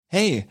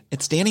Hey,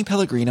 it's Danny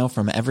Pellegrino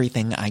from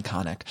Everything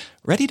Iconic.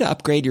 Ready to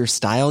upgrade your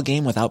style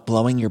game without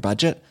blowing your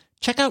budget?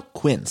 Check out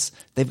Quince.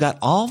 They've got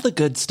all the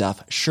good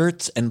stuff,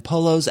 shirts and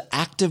polos,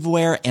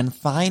 activewear, and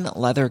fine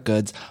leather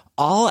goods,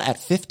 all at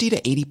 50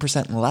 to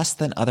 80% less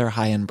than other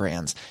high-end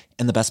brands.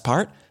 And the best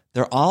part?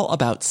 They're all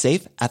about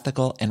safe,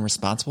 ethical, and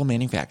responsible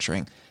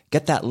manufacturing.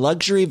 Get that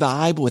luxury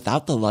vibe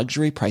without the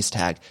luxury price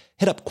tag.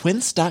 Hit up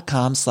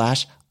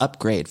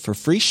quince.com/upgrade for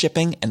free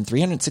shipping and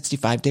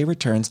 365-day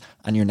returns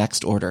on your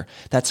next order.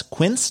 That's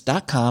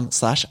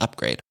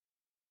quince.com/upgrade.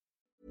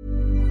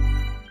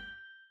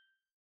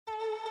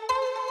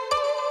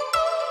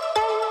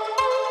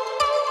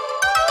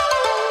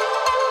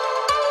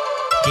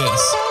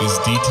 This is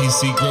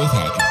DTC Growth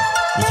Hacking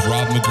with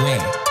Rob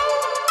McGray.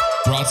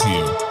 Brought to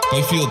you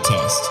by Field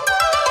Test.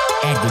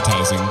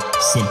 Advertising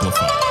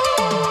simplified.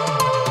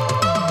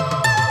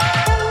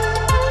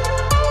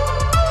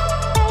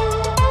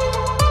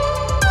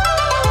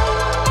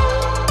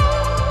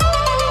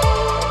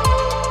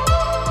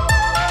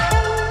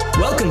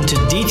 Welcome to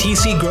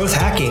DTC Growth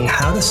Hacking,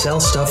 how to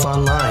sell stuff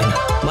online.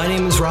 My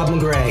name is Rob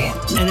McGray,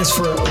 and as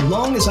for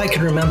long as I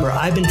can remember,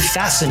 I've been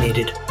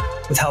fascinated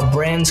with how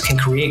brands can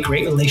create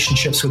great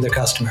relationships with their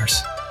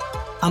customers.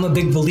 I'm a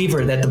big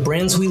believer that the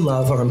brands we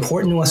love are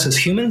important to us as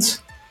humans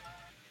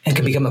and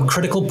can become a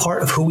critical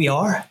part of who we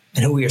are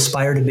and who we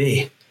aspire to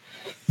be.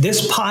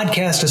 This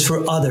podcast is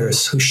for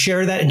others who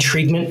share that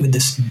intriguement with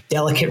this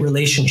delicate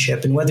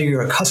relationship. And whether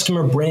you're a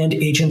customer, brand,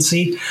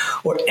 agency,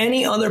 or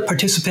any other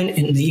participant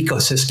in the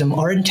ecosystem,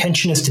 our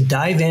intention is to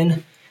dive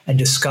in and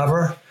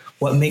discover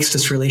what makes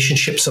this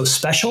relationship so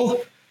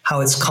special,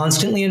 how it's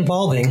constantly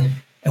evolving,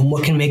 and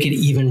what can make it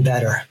even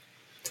better.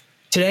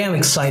 Today, I'm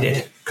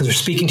excited because we're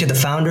speaking to the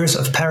founders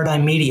of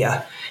Paradigm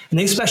Media, and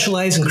they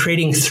specialize in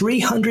creating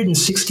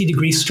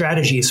 360-degree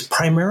strategies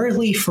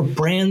primarily for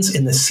brands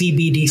in the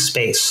CBD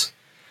space.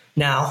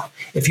 Now,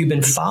 if you've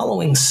been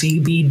following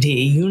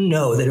CBD, you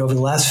know that over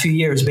the last few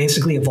years,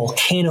 basically a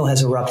volcano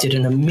has erupted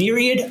and a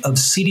myriad of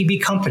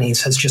CBD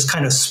companies has just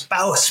kind of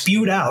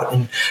spewed out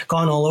and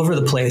gone all over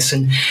the place.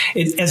 And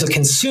as a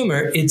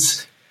consumer,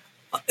 it's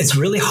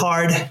really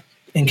hard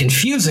and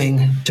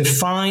confusing to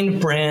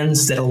find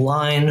brands that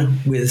align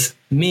with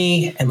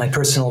me and my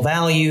personal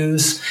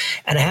values.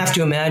 And I have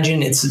to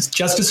imagine it's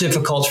just as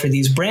difficult for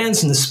these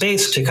brands in the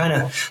space to kind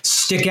of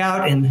stick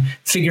out and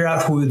figure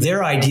out who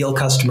their ideal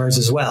customers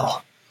as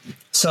well.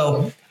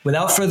 So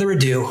without further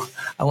ado,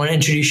 I want to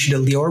introduce you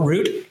to Lior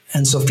Root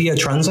and Sophia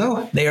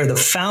Trunzo. They are the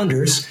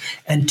founders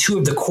and two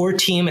of the core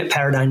team at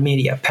Paradigm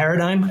Media.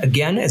 Paradigm,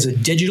 again, is a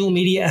digital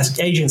media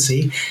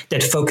agency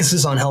that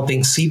focuses on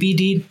helping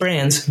CBD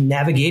brands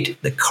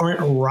navigate the current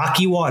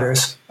rocky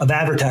waters of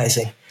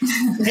advertising.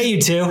 Hey,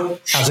 you two.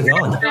 How's it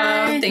going?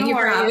 Thank you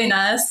for having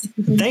us.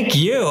 Thank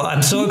you.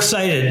 I'm so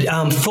excited.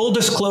 Full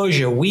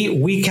disclosure,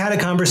 we had a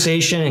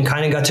conversation and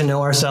kind of got to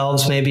know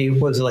ourselves maybe,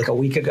 was it like a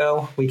week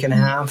ago, week and a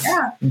half,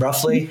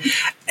 roughly.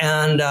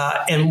 And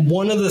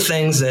one of the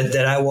things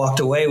that I walked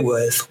away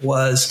with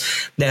was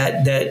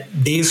that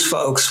these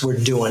folks were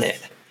doing it.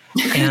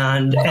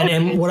 And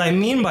what I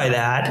mean by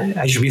that,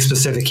 I should be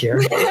specific here.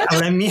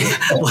 What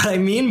I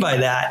mean by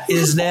that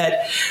is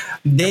that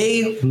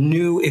they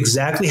knew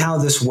exactly how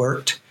this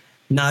worked.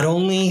 Not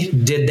only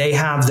did they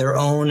have their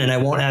own, and I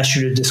won't ask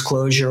you to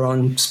disclose your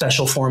own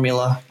special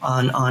formula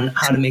on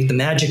how to make the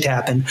magic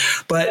happen,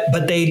 but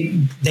they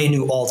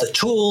knew all the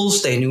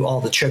tools, they knew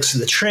all the tricks of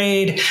the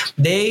trade.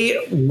 They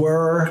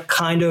were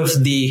kind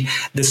of the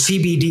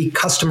CBD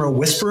customer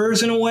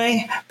whisperers in a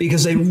way,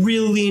 because they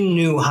really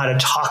knew how to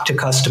talk to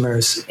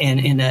customers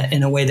in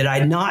a way that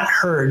I'd not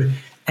heard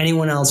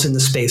anyone else in the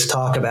space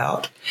talk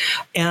about.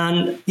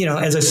 And,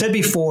 as I said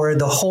before,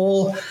 the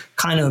whole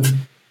kind of,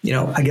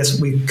 I guess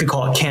we could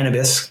call it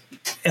cannabis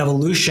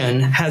evolution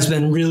has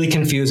been really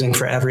confusing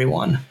for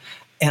everyone.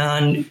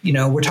 And,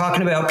 we're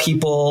talking about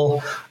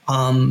people,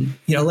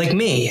 like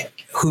me,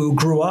 who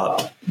grew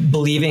up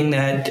believing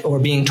that, or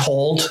being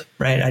told,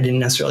 right? I didn't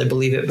necessarily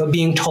believe it, but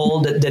being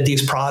told that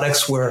these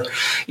products were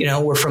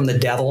from the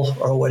devil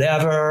or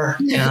whatever,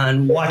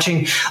 and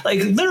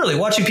literally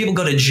watching people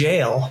go to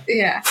jail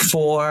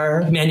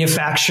for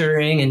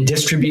manufacturing and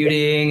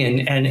distributing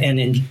and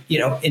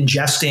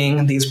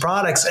ingesting these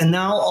products. And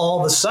now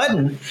all of a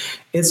sudden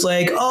it's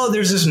like, oh,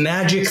 there's this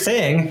magic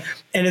thing,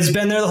 and it's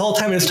been there the whole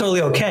time, and it's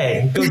totally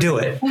okay. Go do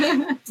it.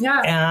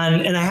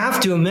 And I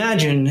have to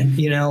imagine,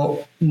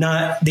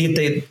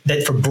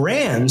 that for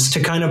brands to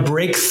kind of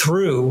break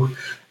through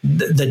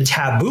the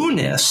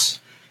taboo-ness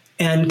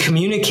and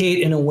communicate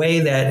in a way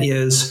that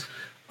is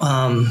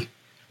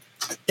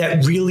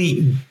that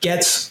really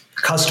gets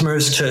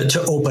customers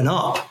to open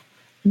up.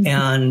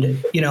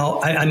 And,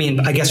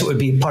 I guess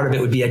part of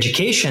it would be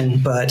education,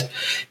 but,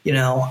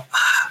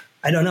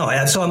 I don't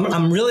know. So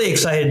I'm really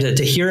excited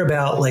to hear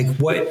about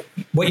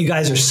what you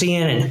guys are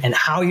seeing and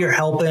how you're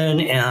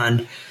helping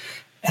and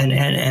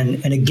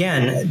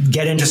again,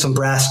 get into some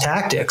brass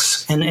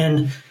tactics. And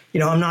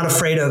I'm not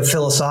afraid of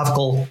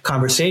philosophical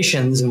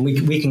conversations, and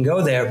we can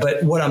go there.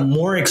 But what I'm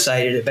more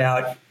excited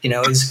about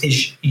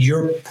is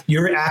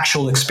your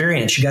actual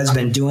experience. You guys have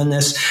been doing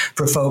this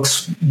for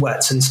folks,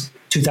 since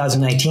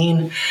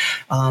 2019,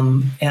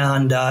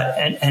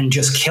 and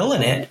just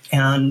killing it.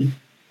 And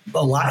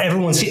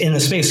everyone in the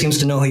space seems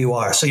to know who you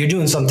are. So you're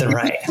doing something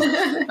right.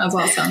 That's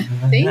awesome.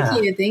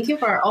 Thank you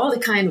for all the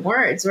kind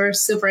words. We're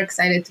super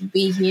excited to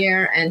be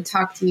here and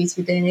talk to you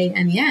today,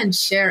 and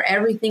share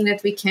everything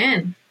that we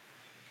can.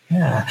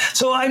 Yeah.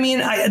 So I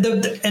mean,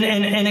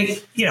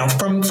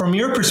 from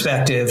your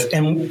perspective,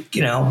 and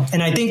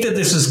I think that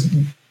this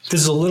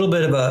is a little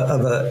bit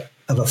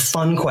of a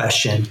fun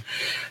question,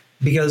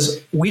 because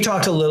we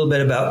talked a little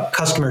bit about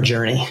customer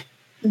journey.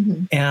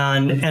 Mm-hmm.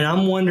 And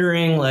I'm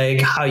wondering,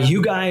 like, how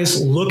you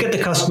guys look at the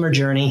customer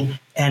journey,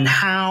 and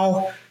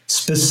how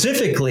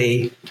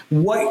specifically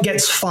what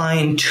gets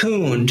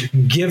fine-tuned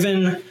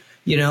given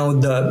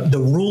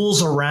the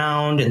rules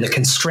around and the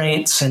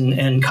constraints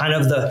and kind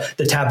of the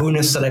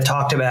tabooness that I've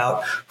talked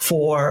about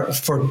for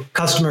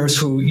customers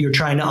who you're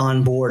trying to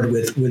onboard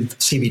with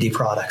CBD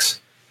products.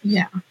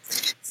 Yeah.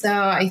 So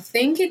I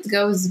think it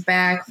goes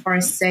back for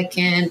a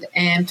second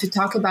to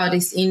talk about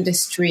this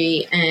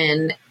industry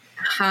and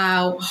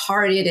how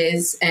hard it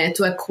is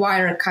to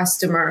acquire a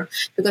customer,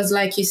 because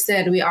like you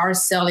said, we are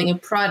selling a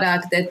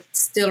product that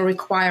still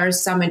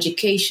requires some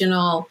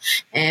educational,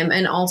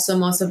 and also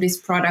most of these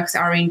products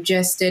are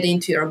ingested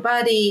into your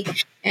body.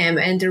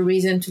 And the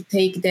reason to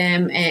take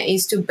them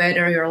is to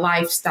better your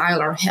lifestyle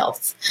or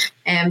health.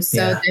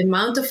 The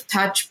amount of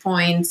touch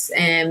points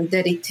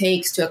that it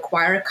takes to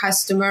acquire a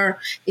customer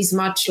is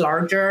much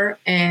larger,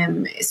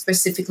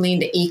 specifically in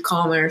the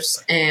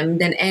e-commerce,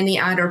 than any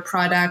other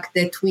product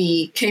that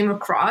we came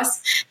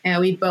across.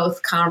 We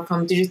both come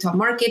from digital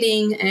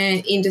marketing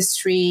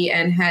industry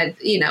and had,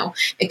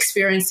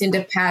 experience in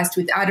the past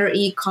with other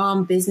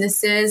e-com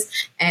businesses.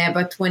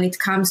 But when it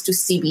comes to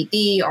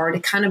CBD or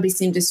the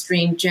cannabis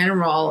industry in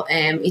general,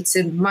 it's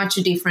a much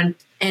different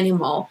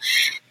animal.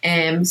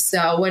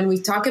 So when we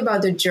talk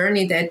about the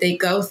journey that they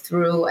go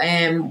through,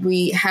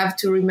 we have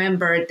to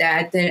remember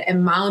that the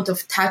amount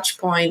of touch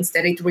points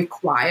that it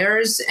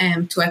requires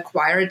to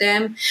acquire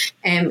them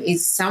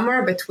is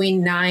somewhere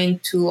between 9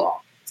 to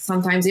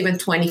sometimes even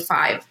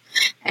 25.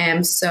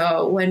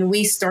 So when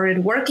we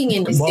started working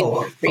in this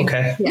industry,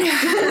 okay.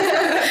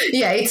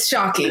 Yeah, it's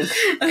shocking.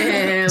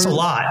 It's a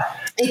lot.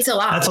 It's a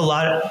lot. That's a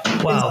lot.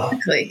 Wow.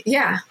 Exactly.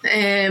 Yeah.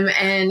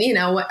 And, even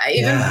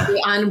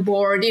on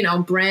board,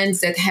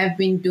 brands that have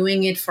been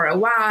doing it for a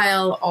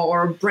while,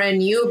 or brand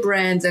new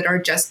brands that are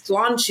just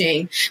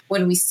launching,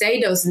 when we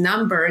say those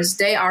numbers,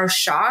 they are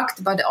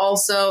shocked, but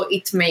also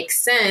it makes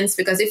sense,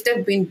 because if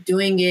they've been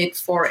doing it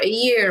for a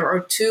year or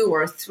 2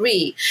 or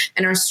 3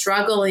 and are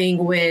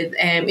struggling with,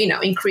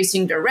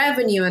 increasing their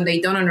revenue, and they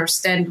don't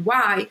understand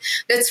why,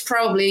 that's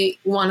probably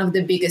one of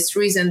the biggest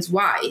reasons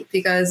why,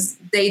 because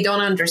they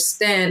don't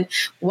understand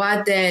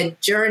what the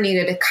journey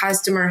that a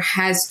customer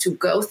has to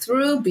go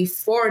through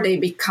before they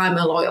become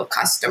a loyal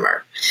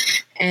customer.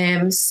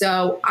 And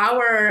so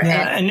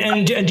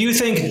and do you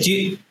think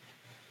do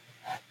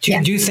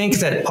you think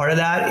that part of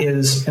that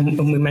is, and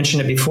we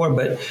mentioned it before,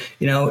 but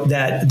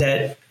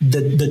that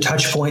the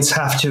touch points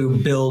have to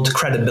build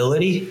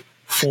credibility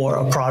for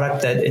a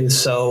product that is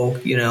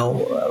so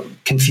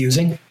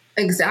confusing?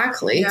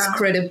 Exactly. Yeah. It's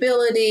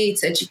credibility,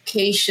 it's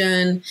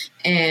education,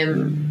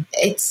 and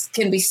it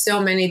can be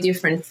so many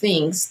different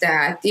things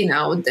that, the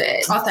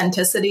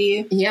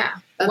authenticity. Yeah.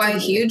 That's a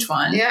huge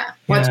one. Yeah.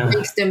 What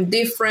makes them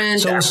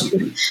different.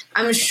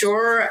 I'm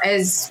sure,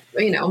 as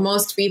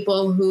most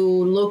people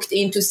who looked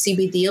into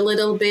CBD a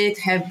little bit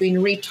have been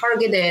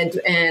retargeted,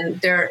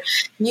 and their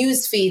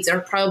news feeds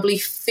are probably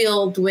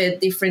filled with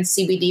different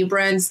CBD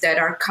brands that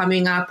are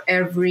coming up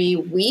every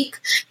week.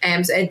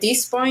 And so at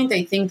this point,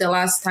 I think the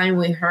last time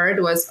we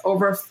heard was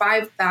over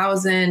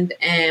 5,000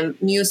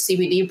 new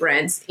CBD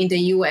brands in the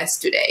US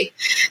today.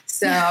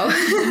 So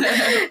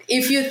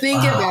if you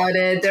think about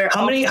it,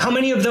 how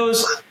many of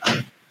those?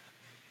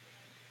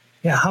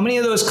 Yeah, how many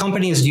of those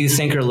companies do you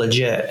think are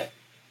legit?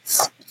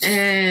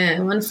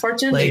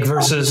 Unfortunately, like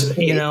versus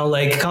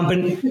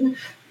company.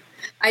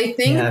 I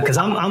think because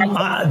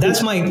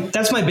that's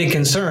my big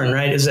concern,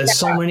 right? Is that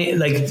so many,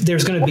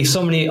 there's going to be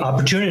so many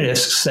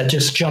opportunists that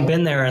just jump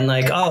in there and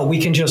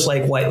we can just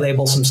white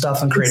label some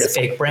stuff and create a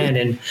fake brand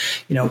and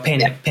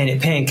paint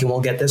it pink and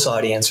we'll get this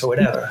audience or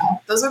whatever.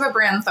 Those are the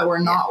brands that we're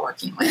not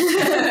working with.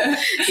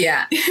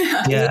 Yeah.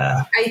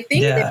 I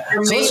think. Yeah.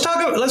 So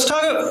let's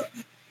talk.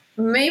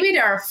 Maybe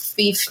there are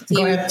 50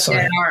 that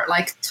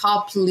are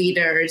top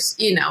leaders,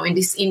 in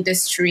this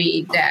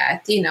industry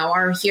that,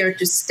 are here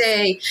to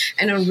stay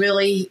and are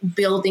really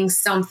building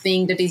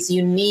something that is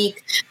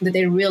unique, that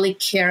they really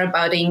care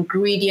about the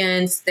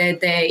ingredients, that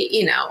they,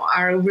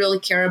 are really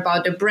care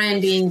about the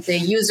branding, the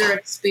user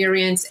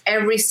experience,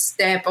 every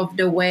step of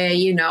the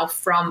way,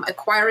 from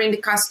acquiring the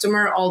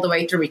customer all the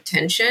way to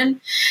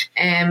retention.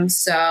 And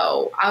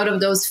so out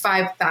of those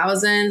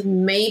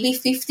 5,000, maybe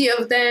 50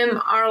 of them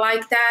are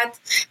like that.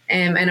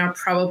 And are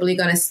probably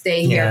going to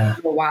stay here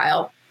for a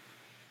while.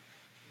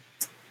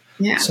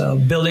 Yeah. So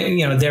building,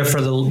 there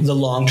for the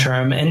long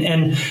term,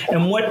 and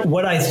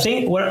what I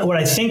think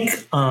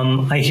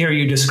I hear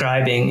you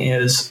describing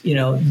is,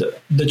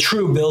 the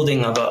true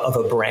building of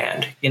a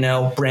brand,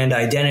 brand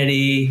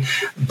identity,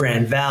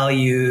 brand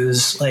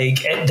values,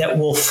 like that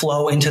will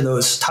flow into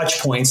those touch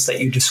points that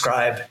you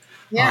describe.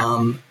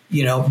 Yeah.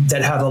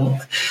 That have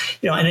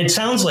and it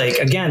sounds like,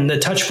 again, the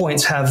touch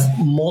points have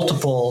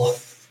multiple.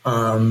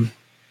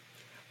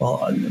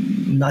 Well,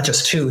 not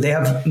just two, they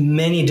have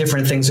many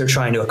different things they're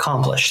trying to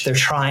accomplish. They're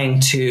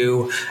trying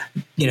to,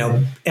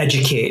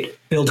 educate,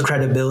 build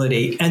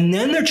credibility, and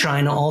then they're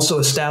trying to also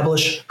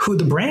establish who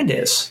the brand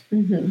is.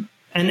 Mm-hmm.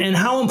 And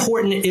how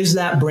important is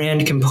that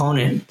brand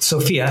component?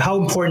 Sophia, how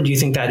important do you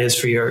think that is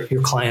for your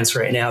clients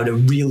right now to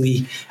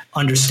really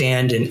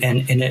understand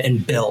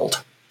and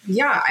build?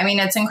 Yeah, I mean,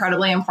 it's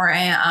incredibly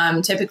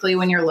important. Typically,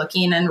 when you're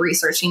looking and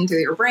researching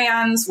through your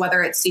brands,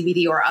 whether it's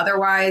CBD or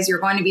otherwise, you're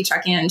going to be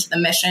checking into the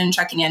mission,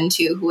 checking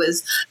into who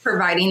is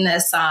providing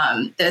this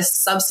this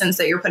substance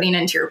that you're putting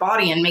into your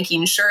body, and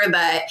making sure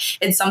that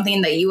it's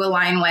something that you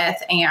align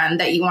with and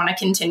that you want to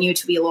continue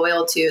to be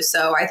loyal to.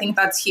 So I think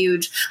that's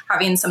huge.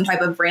 Having some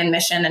type of brand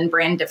mission and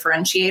brand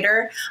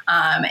differentiator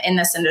in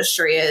this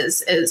industry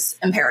is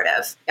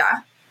imperative.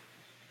 Yeah.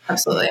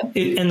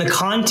 Absolutely. And the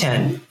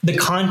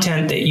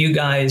content that you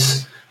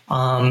guys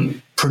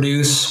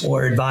produce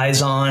or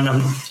advise on,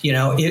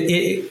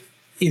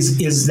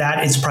 is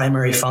that its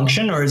primary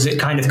function, or is it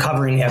kind of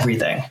covering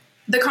everything?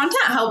 The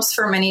content helps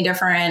for many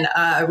different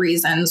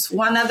reasons.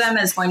 One of them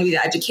is going to be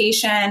the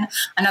education.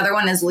 Another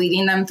one is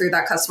leading them through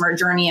that customer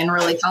journey and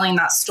really telling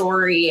that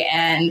story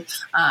and,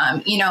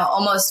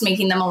 almost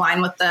making them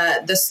align with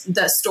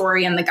the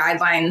story and the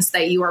guidelines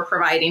that you are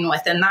providing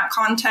within that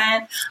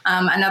content.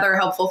 Another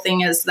helpful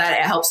thing is that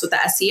it helps with the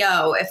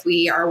SEO. If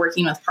we are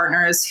working with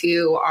partners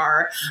who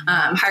are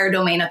higher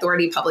domain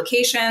authority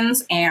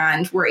publications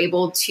and we're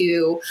able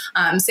to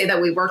say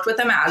that we worked with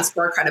them, it adds to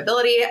our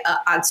credibility,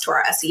 adds to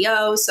our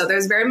SEO. So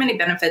there's very many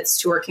benefits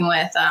to working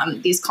with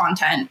these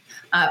content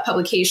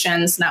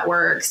publications,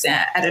 networks,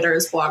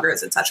 editors,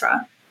 bloggers,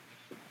 etc.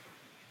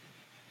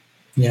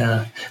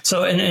 Yeah.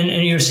 So,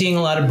 and you're seeing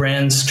a lot of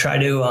brands trying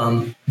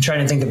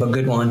to think of a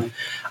good one.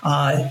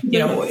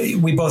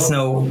 We both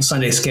know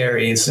Sunday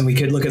Scaries, and we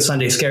could look at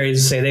Sunday Scaries and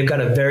say they've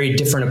got a very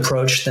different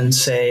approach than,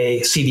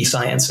 say, CV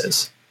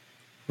Sciences,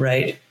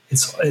 right?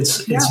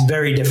 It's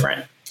very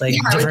different.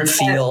 Different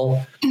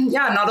feel.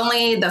 Yeah, not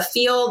only the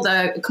feel,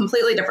 the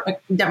completely different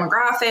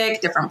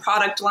demographic, different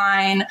product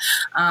line,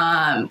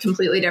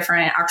 completely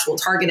different actual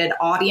targeted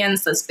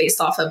audience that's based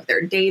off of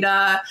their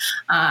data.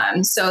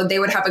 So they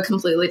would have a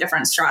completely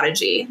different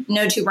strategy.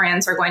 No two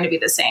brands are going to be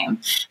the same.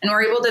 And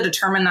we're able to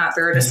determine that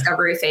through our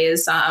discovery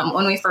phase.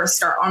 When we first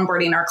start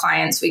onboarding our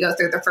clients, we go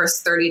through the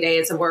first 30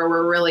 days of where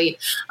we're really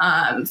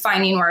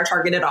finding where our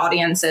targeted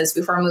audience is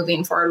before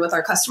moving forward with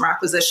our customer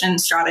acquisition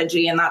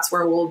strategy. And that's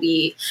where we'll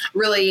be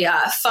really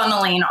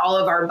funneling all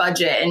of our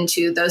budget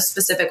into those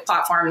specific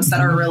platforms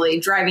that are really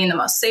driving the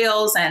most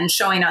sales and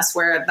showing us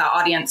where the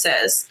audience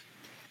is.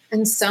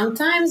 And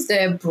sometimes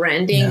the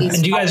branding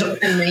is going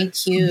to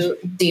make you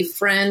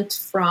different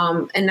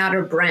from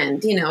another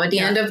brand. At the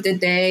end of the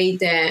day,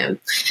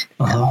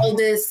 all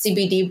the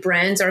CBD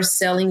brands are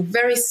selling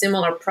very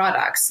similar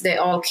products. They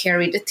all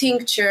carry the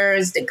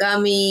tinctures, the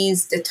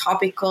gummies, the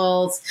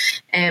topicals.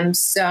 And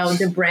so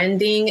the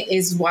branding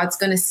is what's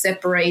going to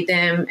separate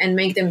them and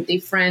make them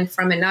different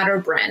from another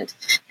brand.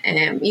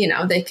 And,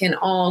 they can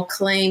all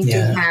claim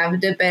to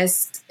have the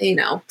best,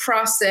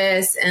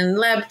 process and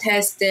lab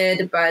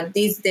tested, but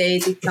these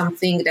days it's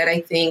something that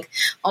I think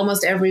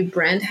almost every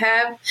brand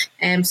have.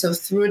 And so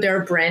through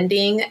their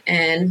branding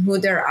and who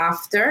they're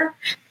after,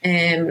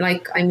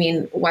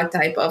 what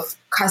type of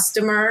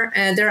customer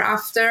they're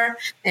after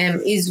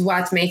is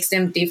what makes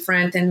them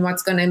different and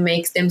what's going to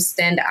make them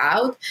stand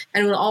out,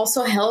 and will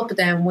also help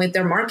them with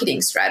their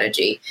marketing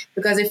strategy.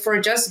 Because if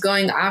we're just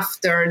going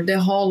after the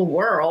whole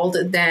world,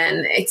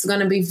 then it's going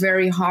to be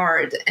very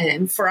hard.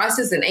 And for us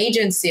as an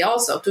agency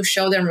also to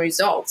show them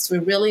results, we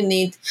really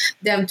need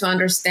them to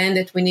understand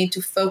that we need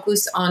to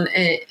focus on,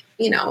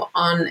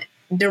 on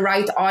the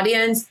right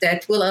audience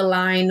that will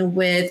align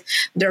with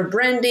their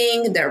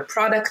branding, their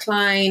product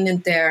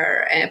line,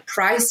 their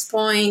price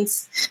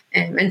points,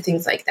 and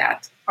things like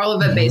that. All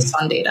of it based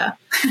on data.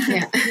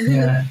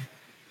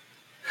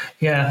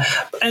 Yeah.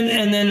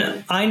 And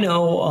then I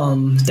know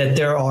that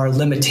there are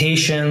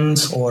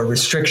limitations or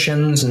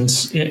restrictions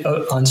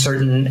on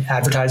certain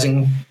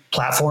advertising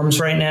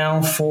platforms right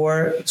now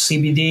for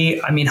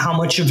CBD. I mean, how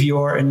much of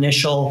your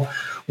initial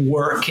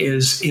work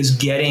is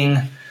getting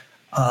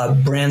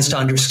brands to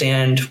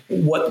understand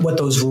what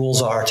those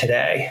rules are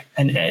today,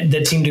 and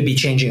that seem to be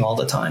changing all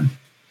the time?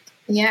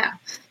 Yeah.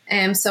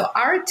 So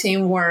our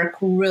team work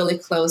really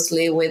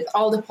closely with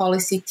all the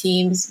policy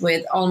teams,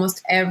 with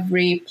almost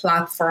every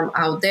platform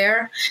out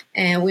there.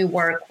 And we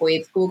work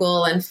with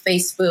Google and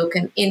Facebook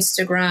and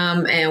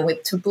Instagram and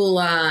with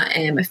Taboola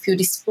and a few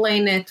display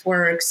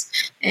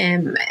networks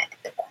and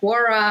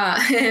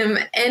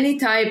Quora, any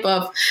type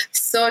of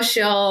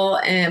social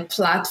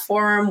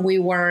platform. We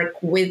work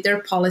with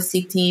their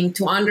policy team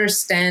to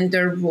understand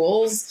their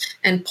rules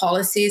and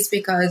policies,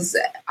 because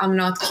I'm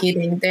not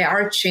kidding, they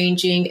are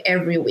changing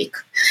every week.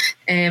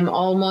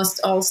 Almost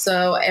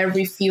also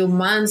every few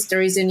months,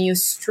 there is a new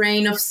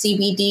strain of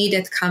CBD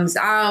that comes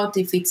out.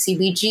 If it's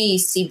CBG,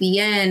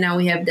 CBN, now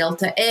we have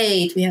Delta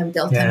 8, we have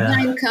Delta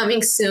 9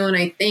 coming soon.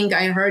 I think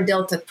I heard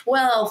Delta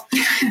 12.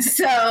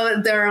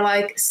 So there are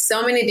like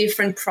so many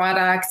different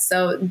products.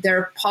 So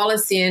their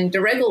policy and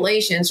the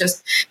regulations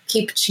just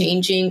keep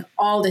changing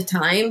all the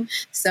time.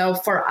 So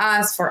for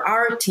us, for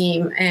our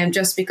team, and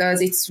just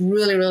because it's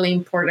really, really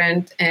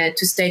important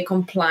to stay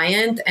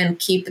compliant and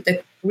keep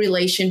the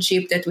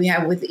relationship that we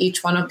have with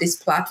each one of these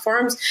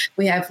platforms,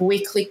 we have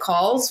weekly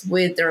calls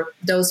with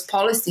those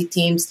policy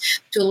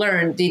teams to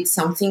learn, did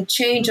something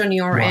change on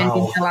your end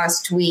in the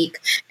last week,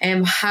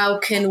 and how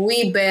can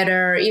we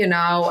better,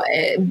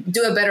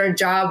 do a better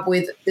job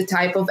with the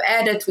type of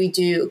ad that we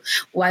do?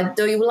 What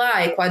do you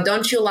like? What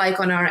don't you like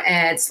on our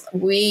ads?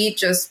 We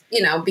just,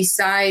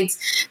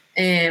 besides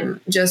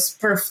just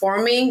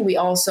performing, we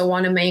also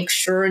want to make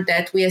sure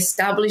that we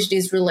establish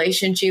these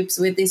relationships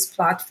with these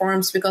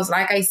platforms, because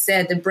like I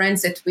said, the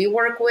brands that we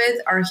work with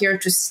are here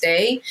to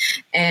stay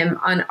and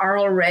are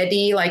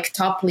already like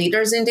top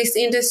leaders in this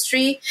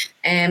industry.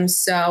 And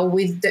so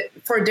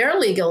for their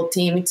legal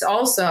team, it's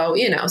also,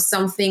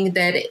 something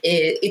that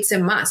it's a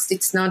must.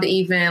 It's not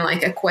even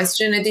like a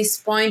question at this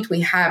point.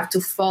 We have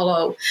to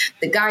follow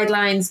the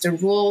guidelines, the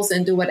rules,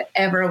 and do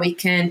whatever we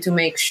can to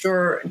make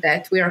sure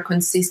that we are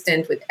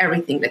consistent with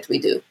everything that we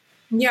do.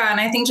 Yeah.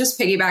 And I think just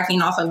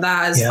piggybacking off of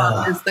that as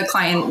far as the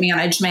client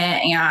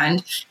management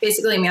and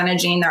basically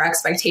managing their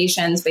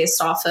expectations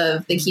based off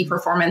of the key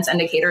performance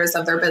indicators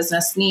of their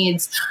business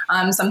needs.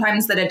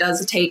 Sometimes that it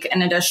does take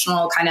an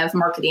additional kind of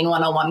marketing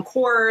 101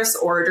 course,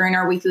 or during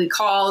our weekly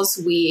calls,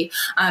 we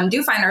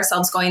do find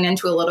ourselves going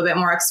into a little bit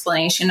more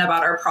explanation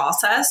about our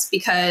process,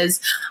 because,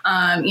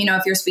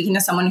 if you're speaking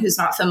to someone who's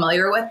not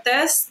familiar with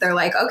this, they're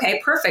like, okay,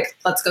 perfect.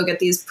 Let's go get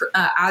these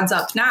ads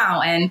up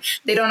now. And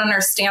they don't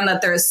understand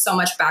that there's so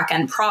much back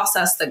end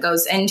process that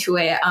goes into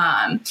it.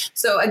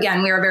 So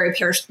again, we are very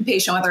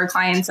patient with our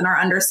clients, and our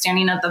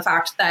understanding of the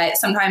fact that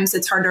sometimes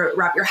it's hard to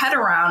wrap your head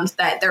around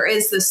that there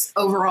is this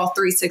overall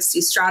 360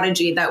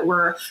 strategy that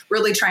we're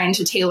really trying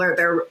to tailor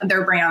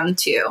their brand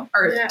to,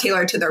 or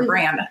tailor to their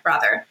brand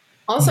rather.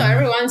 Also,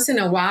 every once in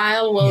a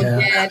while, we'll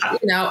get,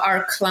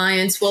 our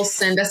clients will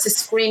send us a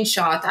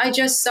screenshot. I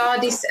just saw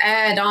this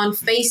ad on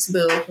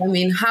Facebook. I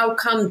mean, how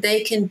come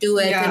they can do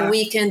it and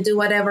we can do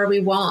whatever we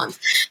want?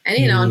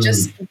 And,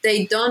 just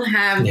they don't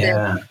have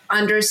the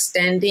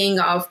understanding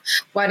of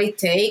what it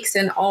takes.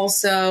 And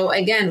also,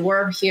 again,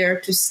 we're here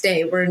to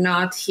stay. We're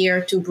not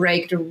here to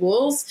break the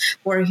rules.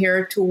 We're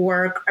here to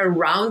work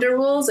around the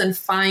rules and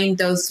find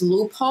those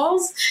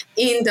loopholes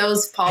in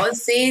those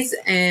policies,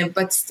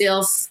 but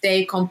still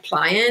stay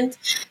compliant.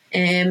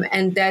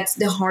 And that's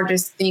the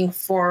hardest thing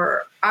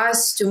for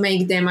us to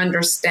make them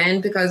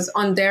understand, because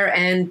on their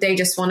end, they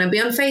just want to be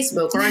on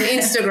Facebook or on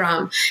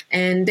Instagram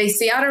and they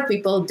see other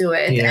people do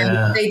it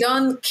and they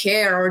don't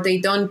care, or they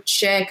don't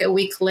check a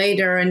week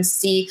later and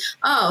see,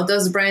 oh,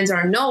 those brands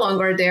are no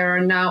longer there,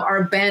 now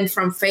are banned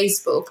from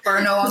Facebook, or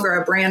no longer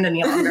a brand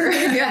any longer.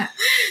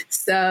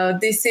 So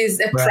this is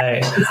a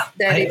practice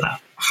that is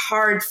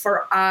hard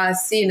for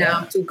us,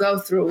 to go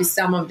through with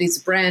some of these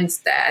brands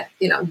that,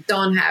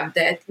 don't have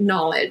that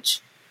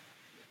knowledge.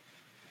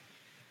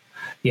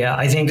 Yeah,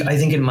 I think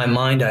in my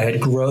mind, I had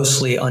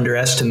grossly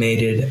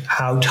underestimated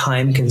how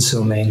time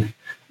consuming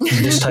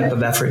this type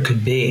of effort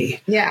could be.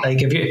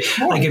 Like if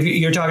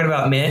you're talking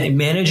about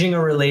managing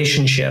a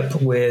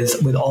relationship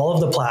with all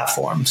of the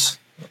platforms,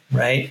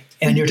 right?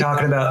 And you're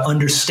talking about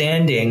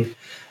understanding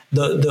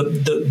the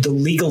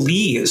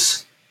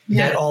legalese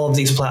that all of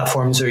these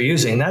platforms are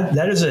using.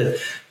 That is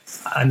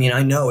I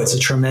know it's a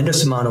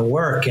tremendous amount of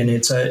work, and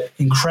it's an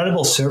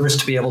incredible service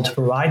to be able to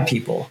provide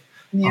people.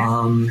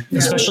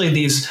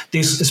 Especially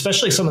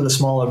especially some of the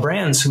smaller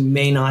brands who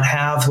may not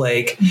have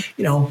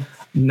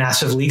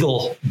massive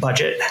legal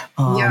budget.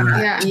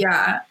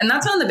 And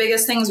that's one of the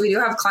biggest things. We do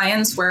have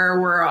clients where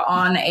we're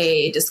on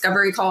a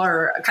discovery call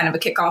or kind of a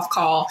kickoff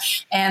call,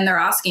 and they're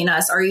asking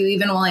us, are you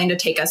even willing to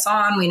take us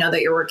on? We know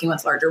that you're working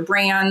with larger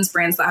brands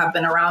that have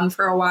been around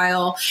for a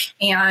while.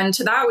 And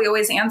to that, we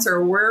always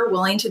answer, we're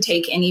willing to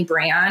take any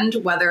brand,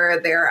 whether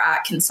they're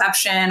at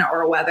conception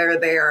or whether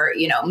they're,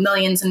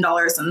 millions in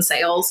dollars in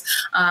sales.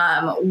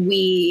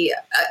 We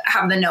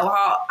have the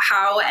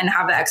know-how and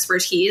have the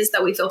expertise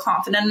that we feel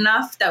confident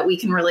enough that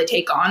we can really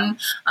take on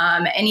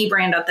any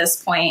brand at this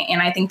point.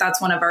 And I think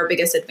that's one of our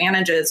biggest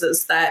advantages,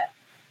 is that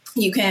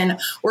you can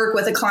work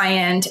with a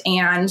client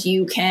and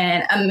you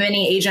can,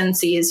 many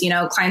agencies,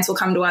 clients will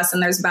come to us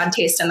and there's a bad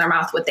taste in their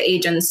mouth with the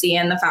agency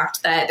and the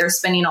fact that they're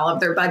spending all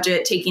of their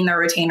budget, taking their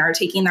retainer,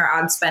 taking their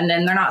ad spend,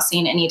 and they're not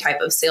seeing any type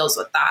of sales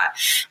with that.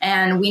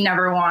 And we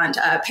never want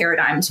a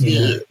paradigm to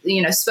be,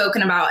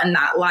 spoken about in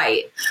that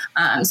light.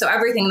 So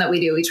everything that we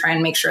do, we try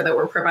and make sure that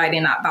we're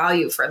providing that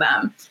value for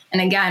them.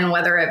 And again,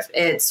 whether if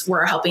it's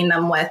we're helping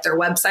them with their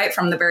website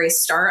from the very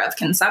start of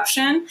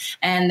conception,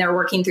 and they're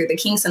working through the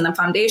kinks in the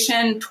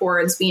foundation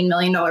towards being $1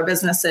 million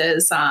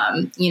businesses,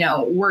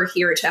 we're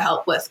here to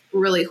help with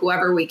really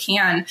whoever we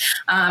can,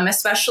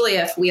 especially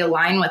if we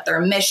align with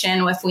their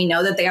mission, if we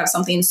know that they have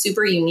something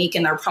super unique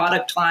in their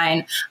product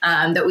line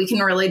that we can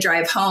really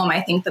drive home.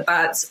 I think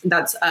that's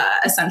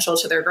essential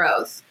to their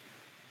growth.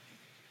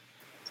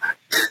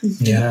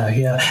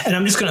 Yeah. And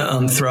I'm just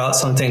going to throw out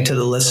something to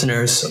the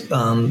listeners.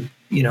 I'm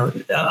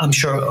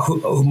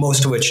sure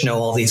most of which know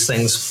all these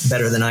things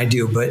better than I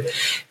do. But,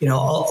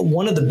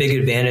 one of the big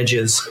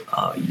advantages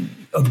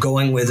of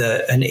going with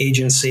an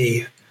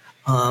agency,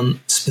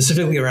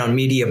 specifically around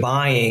media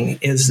buying,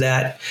 is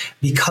that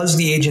because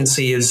the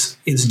agency is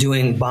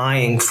doing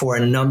buying for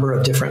a number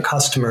of different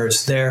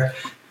customers, their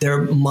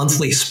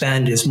monthly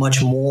spend is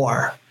much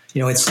more.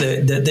 It's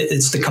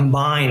the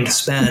combined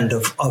spend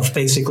of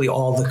basically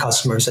all the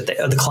customers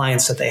the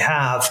clients that they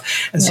have,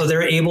 and so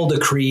they're able to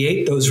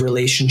create those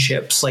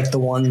relationships like the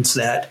ones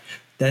that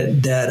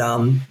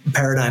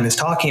Paradigm is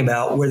talking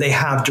about, where they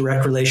have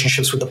direct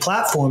relationships with the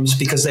platforms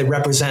because they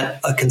represent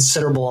a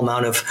considerable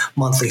amount of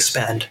monthly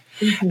spend.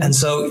 Mm-hmm. And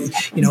so,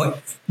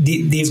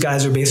 these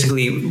guys are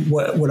basically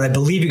what I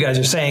believe you guys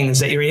are saying is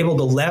that you're able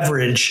to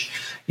leverage,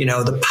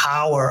 the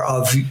power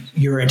of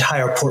your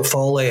entire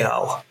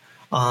portfolio.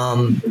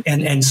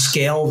 And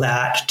scale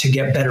that to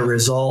get better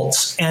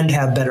results and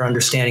have better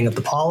understanding of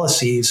the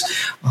policies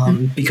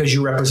because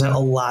you represent a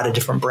lot of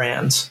different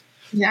brands.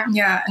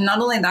 Yeah. And not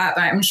only that,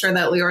 but I'm sure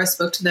that Leora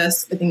spoke to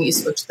this. I think you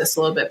spoke to this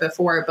a little bit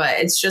before, but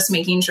it's just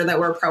making sure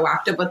that we're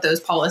proactive with those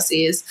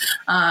policies.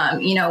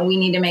 We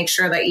need to make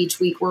sure that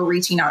each week we're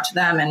reaching out to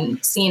them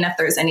and seeing if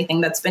there's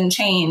anything that's been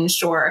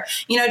changed or,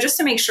 just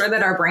to make sure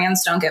that our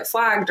brands don't get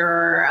flagged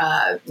or,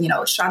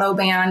 shadow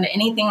banned,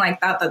 anything like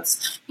that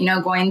that's,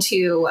 going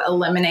to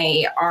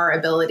eliminate our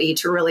ability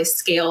to really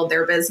scale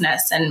their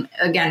business and,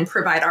 again,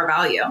 provide our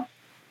value.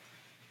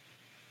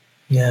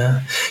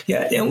 Yeah.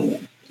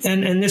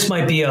 And this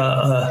might be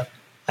I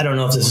don't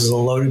know if this is a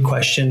loaded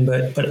question,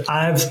 but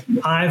I've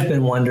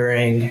been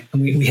wondering.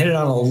 We hit it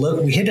a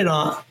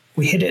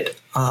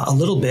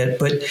little bit,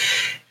 but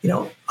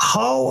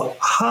how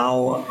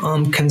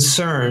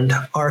concerned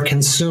are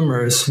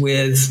consumers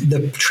with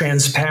the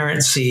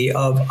transparency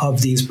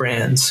of these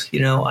brands?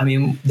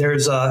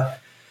 There's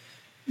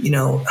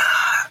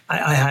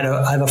I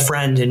have a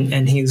friend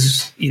and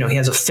he's, he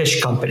has a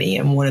fish company,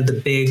 and one of the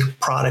big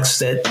products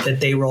that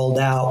they rolled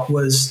out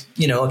was,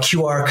 a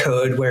QR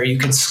code where you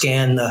could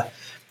scan the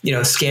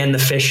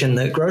fish in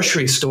the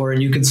grocery store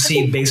and you could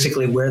see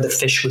basically where the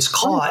fish was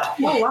caught.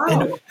 Oh,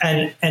 wow.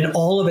 and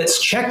all of its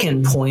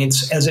check-in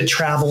points as it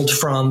traveled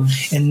from,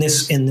 in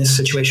this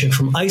situation,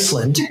 from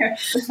Iceland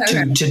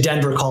to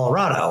Denver,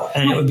 Colorado.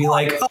 And it would be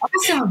like,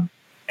 awesome.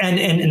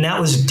 And that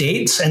was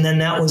dates, and then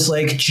that was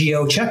like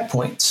geo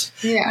checkpoints.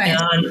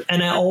 Yeah.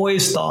 And I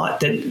always thought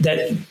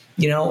that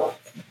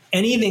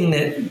anything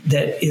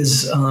that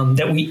is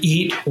that we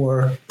eat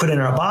or put in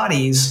our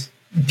bodies,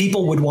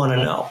 people would want to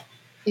know.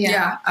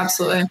 Yeah,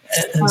 absolutely.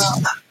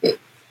 Sorry.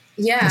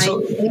 Yeah.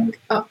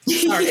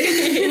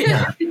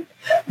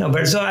 No,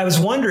 but so I was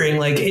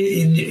wondering,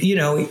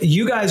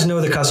 you guys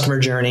know the customer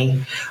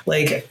journey,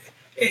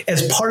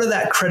 as part of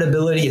that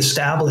credibility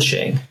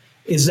establishing.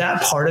 Is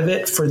that part of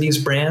it for these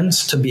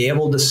brands to be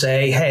able to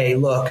say, hey,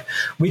 look,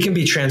 we can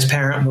be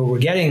transparent where we're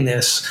getting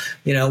this.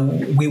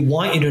 We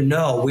want you to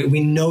know. We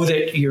know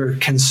that you're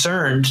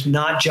concerned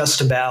not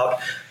just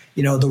about,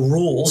 the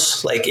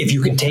rules, like if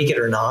you can take it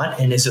or not,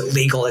 and is it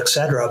legal, et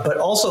cetera, but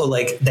also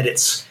that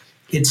it's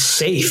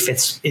safe.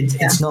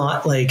 It's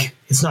not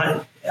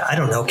I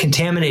don't know,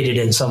 contaminated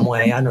in some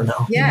way. I don't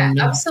know. Yeah,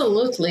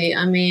 absolutely.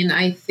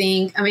 I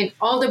think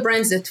all the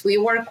brands that we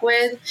work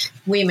with,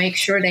 we make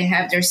sure they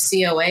have their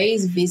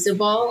COAs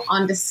visible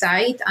on the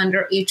site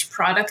under each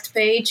product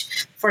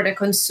page for the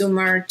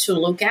consumer to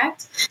look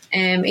at.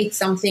 It's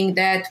something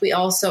that we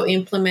also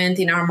implement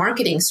in our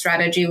marketing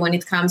strategy when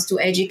it comes to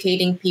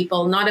educating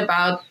people, not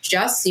about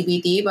just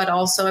CBD, but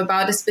also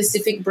about a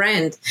specific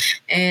brand.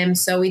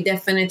 So we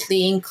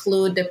definitely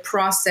include the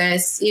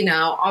process,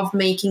 of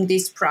making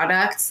these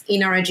products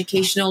in our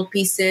educational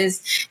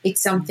pieces.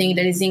 It's something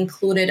that is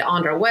included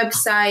on our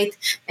website.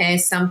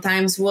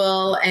 Sometimes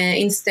we'll,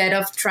 instead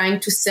of trying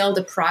to sell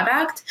the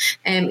product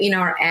in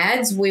our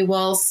ads, we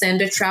will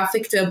send the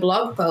traffic to a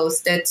blog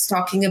post that's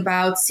talking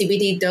about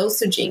CBD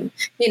dosaging,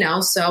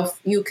 so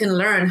you can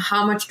learn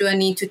how much do I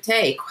need to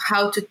take,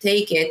 how to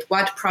take it,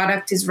 what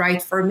product is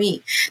right for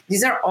me.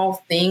 These are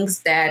all things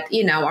that,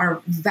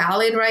 are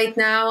valid right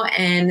now,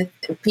 and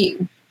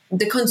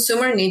the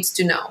consumer needs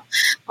to know.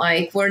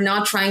 Like, we're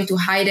not trying to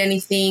hide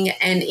anything.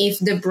 And if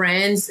the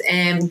brands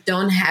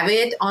don't have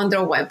it on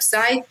their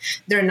website,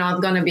 they're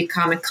not going to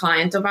become a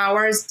client of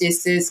ours.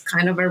 This is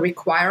kind of a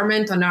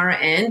requirement on our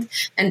end.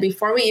 And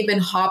before we even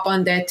hop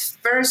on that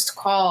first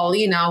call,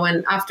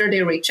 and after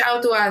they reach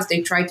out to us,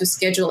 they try to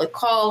schedule a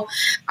call.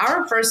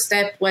 Our first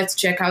step, let's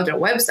check out their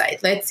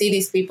website. Let's see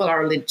these people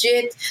are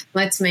legit.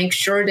 Let's make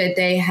sure that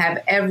they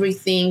have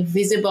everything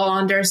visible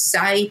on their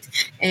site.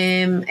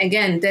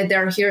 Again, that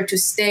they're here to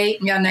stay.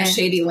 Yeah, no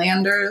shady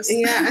landers.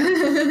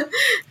 Yeah.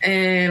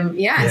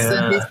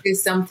 So this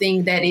is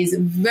something that is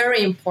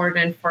very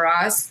important for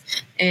us.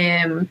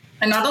 And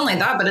not only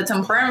that, but it's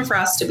important for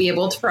us to be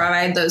able to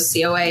provide those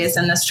COAs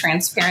and this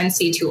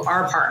transparency to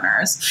our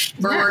partners.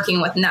 We're working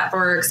with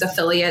networks,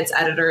 affiliates,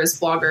 editors,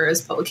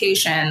 bloggers,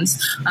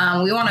 publications.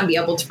 We want to be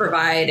able to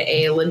provide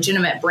a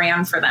legitimate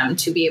brand for them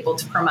to be able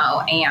to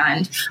promote.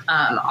 And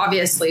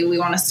obviously, we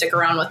want to stick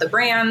around with the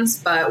brands,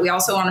 but we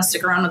also want to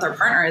stick around with our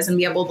partners and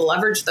be able to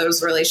leverage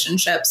those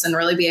relationships and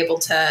really be able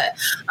to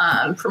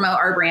promote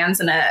our brands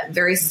in a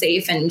very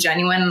safe and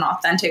genuine and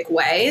authentic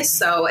way.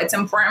 So it's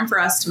important for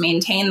us to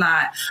maintain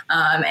that.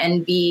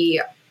 And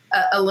be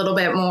a little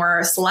bit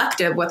more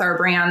selective with our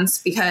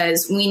brands,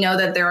 because we know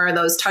that there are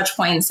those touch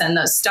points and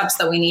those steps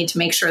that we need to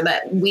make sure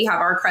that we have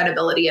our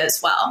credibility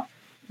as well.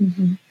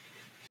 Mm-hmm.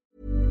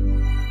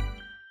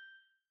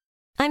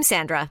 I'm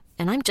Sandra,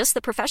 and I'm just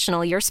the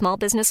professional your small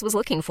business was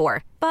looking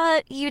for.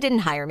 But you didn't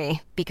hire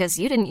me because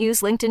you didn't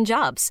use LinkedIn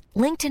Jobs.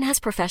 LinkedIn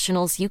has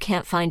professionals you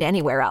can't find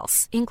anywhere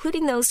else,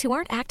 including those who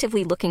aren't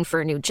actively looking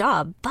for a new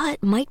job,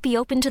 but might be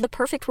open to the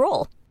perfect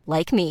role,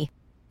 like me.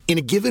 In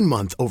a given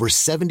month, over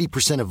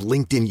 70% of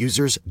LinkedIn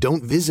users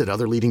don't visit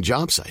other leading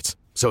job sites.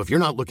 So if you're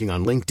not looking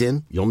on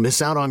LinkedIn, you'll miss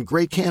out on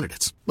great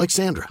candidates like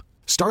Sandra.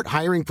 Start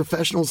hiring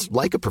professionals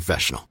like a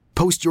professional.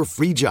 Post your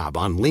free job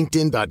on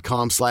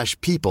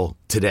linkedin.com/people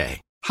today.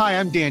 Hi,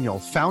 I'm Daniel,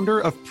 founder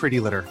of Pretty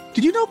Litter.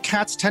 Did you know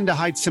cats tend to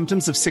hide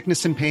symptoms of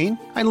sickness and pain?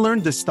 I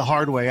learned this the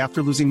hard way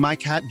after losing my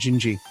cat,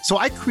 Gingy. So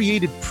I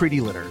created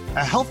Pretty Litter,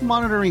 a health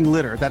monitoring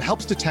litter that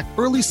helps detect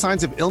early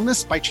signs of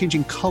illness by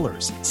changing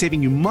colors,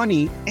 saving you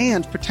money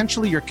and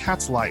potentially your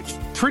cat's life.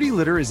 Pretty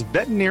Litter is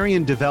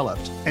veterinarian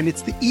developed, and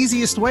it's the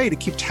easiest way to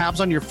keep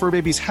tabs on your fur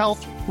baby's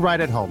health right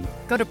at home.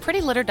 Go to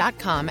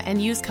prettylitter.com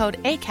and use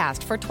code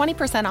ACAST for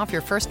 20% off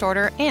your first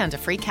order and a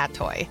free cat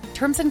toy.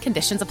 Terms and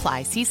conditions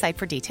apply. See site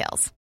for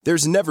details.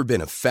 There's never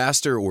been a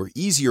faster or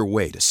easier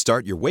way to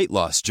start your weight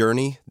loss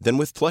journey than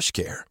with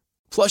PlushCare.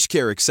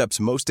 PlushCare accepts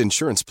most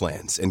insurance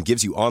plans and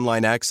gives you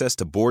online access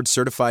to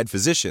board-certified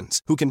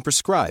physicians who can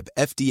prescribe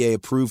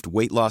FDA-approved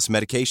weight loss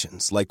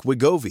medications like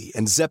Wegovy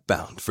and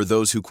Zepbound for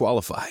those who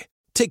qualify.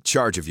 Take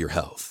charge of your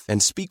health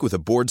and speak with a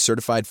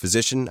board-certified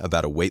physician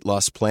about a weight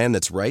loss plan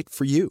that's right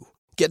for you.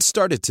 Get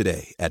started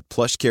today at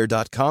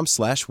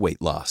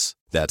plushcare.com/weight loss.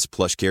 That's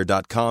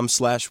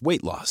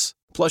plushcare.com/weight loss.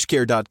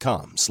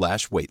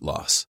 plushcare.com/weight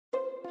loss.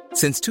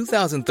 Since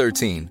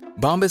 2013,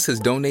 Bombas has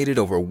donated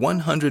over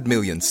 100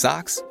 million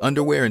socks,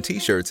 underwear, and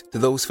T-shirts to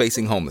those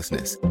facing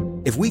homelessness.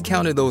 If we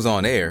counted those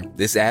on air,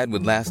 this ad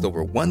would last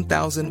over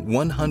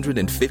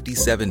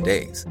 1,157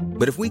 days.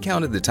 But if we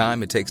counted the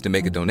time it takes to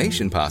make a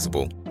donation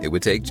possible, it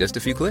would take just a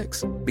few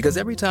clicks. Because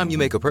every time you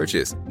make a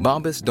purchase,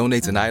 Bombas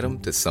donates an item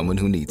to someone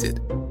who needs it.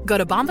 Go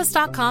to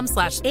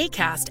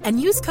bombas.com/ACAST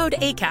and use code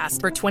ACAST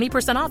for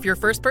 20% off your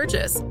first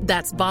purchase.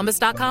 That's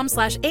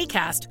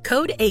bombas.com/ACAST,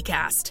 code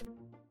ACAST.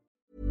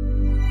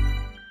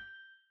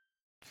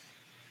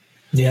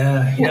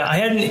 Yeah.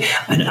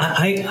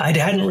 I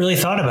hadn't really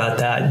thought about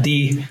that.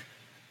 I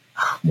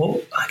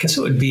guess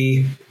it would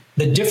be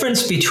the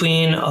difference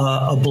between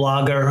a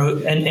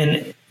blogger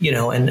and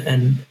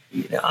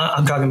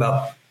I'm talking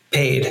about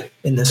paid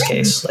in this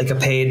case, like a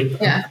paid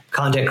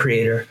content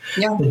creator.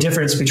 Yeah. The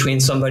difference between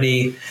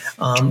somebody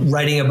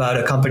writing about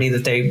a company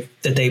that they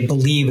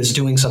believe is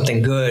doing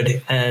something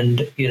good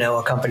and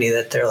a company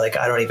that they're like,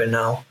 I don't even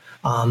know,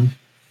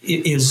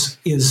 is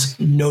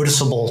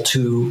noticeable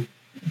to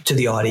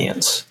the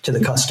audience, to the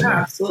customer.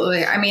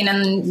 Absolutely. I mean,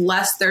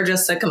 unless they're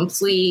just a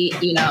complete,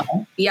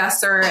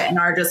 yeser and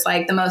are just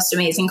like the most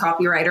amazing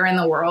copywriter in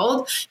the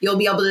world, you'll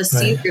be able to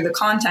see through the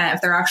content if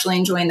they're actually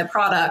enjoying the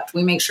product.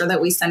 We make sure that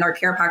we send our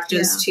care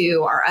packages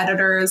to our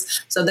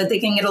editors so that they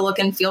can get a look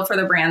and feel for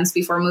the brands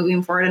before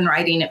moving forward and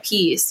writing a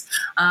piece.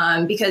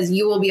 Because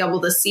you will be able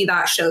to see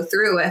that show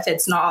through if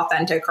it's not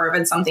authentic or if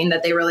it's something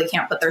that they really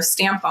can't put their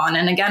stamp on.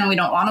 And again, we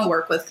don't want to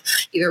work with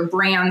either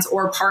brands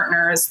or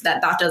partners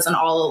that doesn't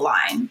all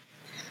align.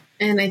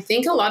 And I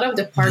think a lot of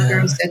the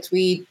partners that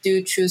we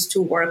do choose to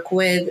work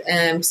with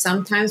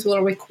sometimes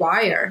will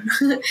require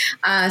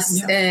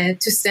us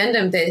to send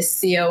them the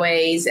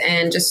COAs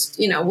and just,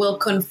 will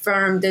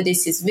confirm that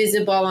this is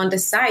visible on the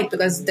site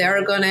because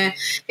they're going to,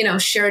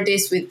 share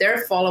this with their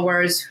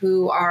followers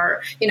who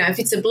are, if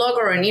it's a blogger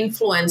or an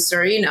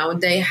influencer,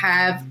 they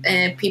have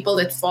people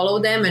that follow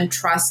them and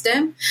trust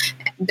them.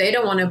 They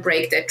don't want to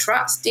break that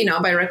trust,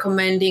 by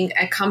recommending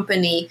a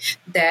company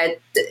that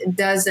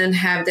doesn't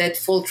have that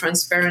full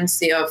transparency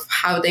of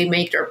how they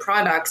make their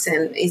products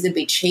and is a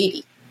bit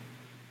shady.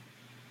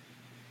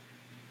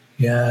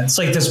 Yeah, it's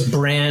like this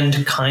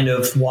brand kind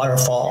of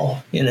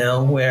waterfall,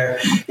 where,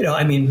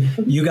 I mean,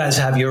 you guys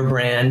have your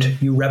brand,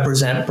 you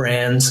represent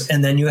brands,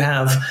 and then you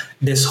have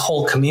this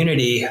whole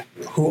community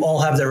who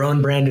all have their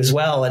own brand as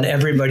well, and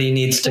everybody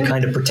needs to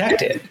kind of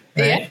protect it.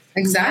 Right? Yeah,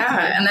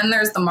 exactly. Yeah. And then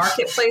there's the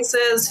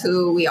marketplaces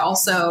who we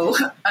also, we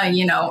have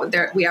in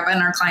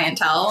our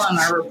clientele on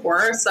our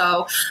report.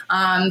 So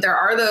there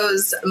are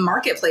those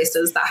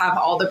marketplaces that have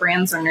all the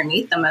brands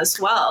underneath them as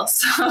well.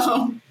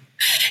 So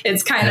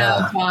it's kind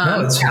of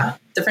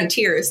different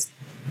tiers.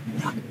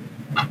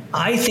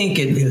 I think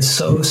it is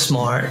so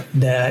smart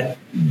that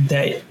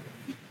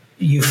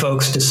you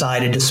folks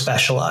decided to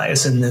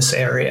specialize in this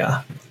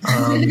area.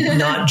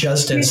 Not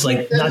just as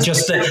not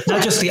just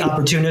the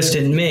opportunist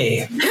in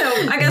me.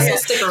 I guess I'll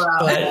stick around.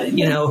 But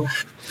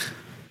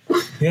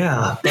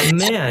but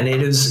man,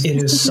 it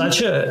is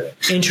such a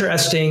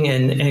interesting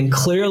and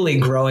clearly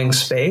growing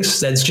space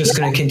that's just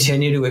going to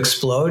continue to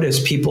explode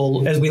as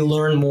we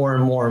learn more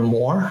and more and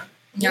more.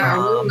 Yeah,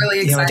 we're really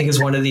excited. I think it's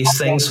one of these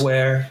things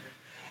where,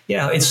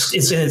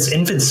 it's in its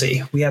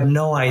infancy. We have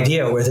no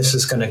idea where this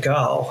is going to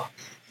go.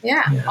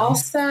 Yeah.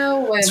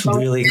 Also, it's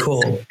really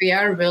cool. We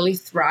really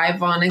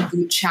thrive on a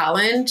good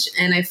challenge.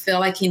 And I feel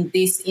like in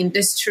this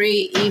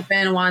industry,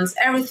 even once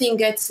everything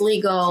gets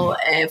legal,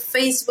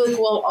 Facebook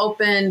will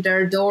open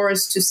their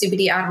doors to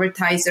CBD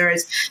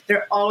advertisers.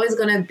 There's always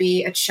going to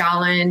be a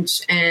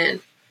challenge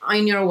and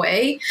on your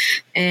way.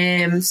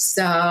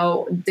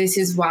 So this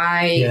is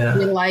why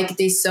we like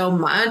this so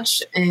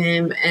much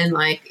and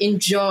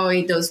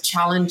enjoy those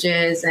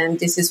challenges. And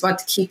this is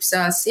what keeps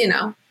us,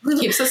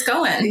 keeps us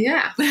going.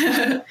 Yeah.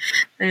 I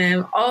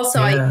think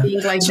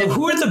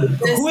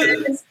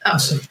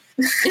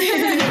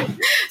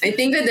I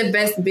think that the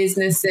best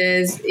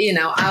businesses,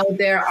 out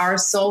there are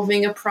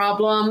solving a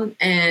problem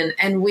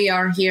and we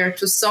are here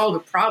to solve a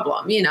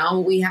problem. We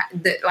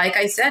like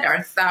I said,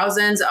 are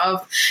thousands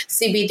of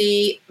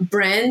CBD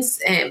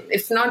brands,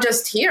 if not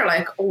just here,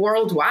 like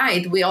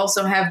worldwide. We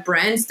also have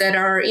brands that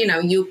are,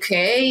 UK,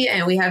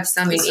 and we have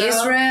some in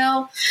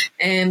Israel.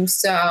 And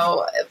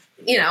so,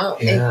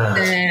 it's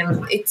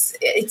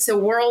a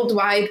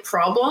worldwide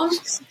problem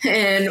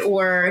and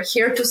we're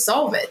here to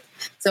solve it.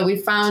 So we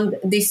found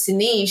this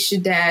niche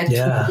that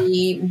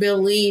we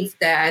believe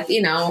that,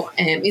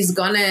 is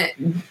gonna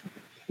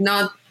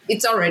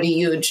it's already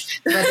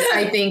huge, but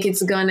I think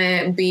it's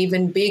gonna be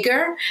even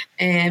bigger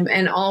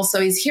and also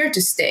is here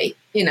to stay.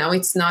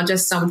 It's not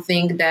just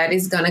something that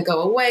is going to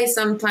go away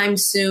sometime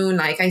soon.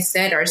 Like I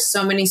said, there are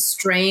so many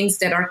strains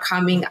that are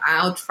coming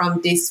out from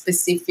this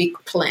specific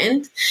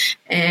plant.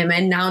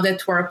 And now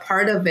that we're a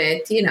part of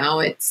it,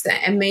 it's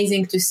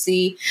amazing to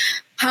see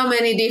how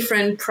many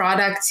different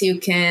products you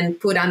can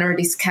put under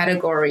this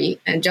category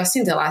and just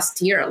in the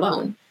last year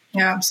alone.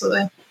 Yeah,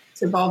 absolutely.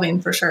 It's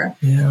evolving for sure.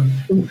 Yeah.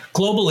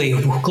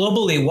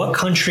 Globally, what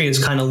country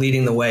is kind of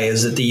leading the way?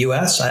 Is it the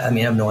U.S.? I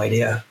have no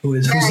idea.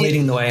 Who's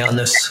leading the way on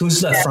this? Who's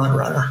the front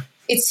runner?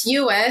 It's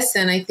U.S.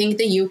 and I think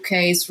the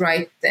UK is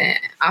right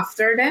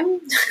after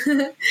them.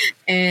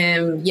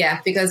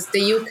 Because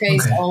the UK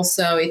is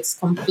also, it's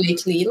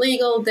completely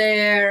legal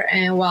there.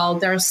 And while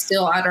there are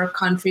still other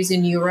countries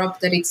in Europe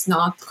that it's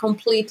not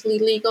completely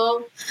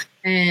legal.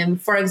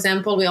 For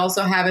example, we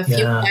also have a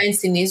few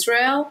clients in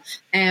Israel,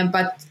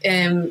 but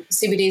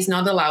CBD is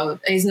not allowed,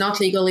 is not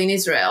legal in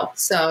Israel.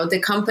 So the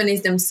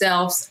companies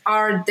themselves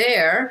are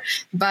there,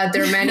 but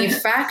their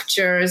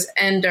manufacturers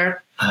and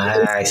their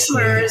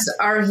customers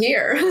are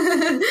here.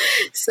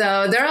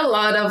 So there are a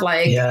lot of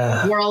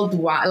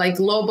worldwide,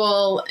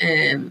 global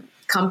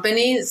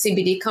companies,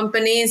 CBD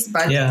companies,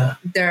 but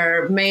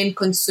their main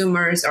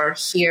consumers are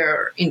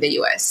here in the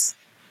US.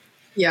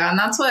 Yeah, and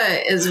that's what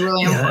is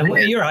really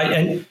important. You're right.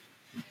 And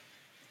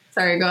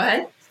sorry, go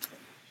ahead.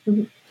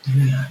 You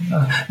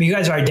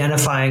guys are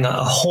identifying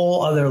a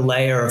whole other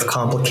layer of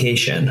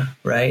complication,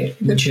 right?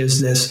 Which is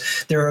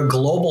this: there are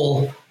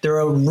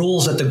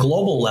rules at the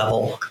global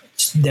level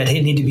that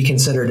need to be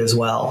considered as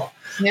well.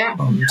 Yeah.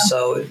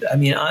 So,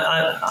 I'm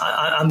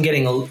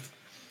getting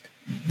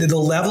the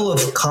level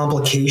of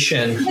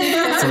complication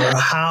for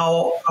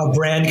how a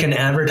brand can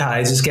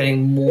advertise is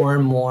getting more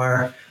and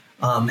more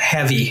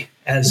heavy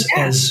as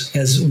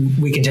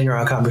we continue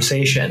our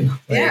conversation.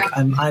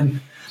 I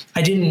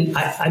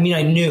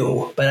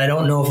knew, but I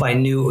don't know if I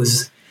knew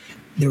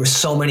there were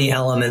so many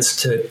elements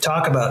to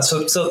talk about.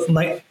 So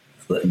Mike,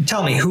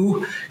 tell me,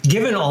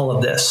 given all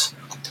of this,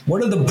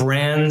 what are the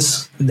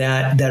brands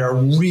that are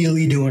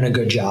really doing a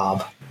good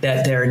job?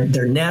 That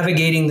they're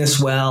navigating this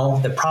well,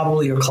 they're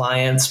probably your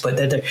clients, but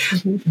that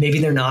maybe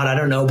they're not, I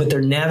don't know, but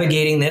they're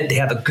navigating that, they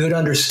have a good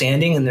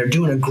understanding and they're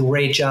doing a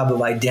great job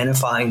of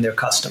identifying their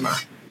customer.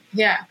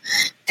 Yeah.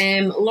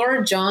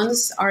 Laura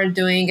Jones are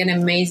doing an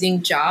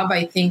amazing job,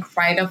 I think,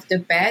 right off the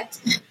bat.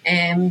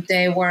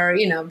 They were,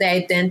 they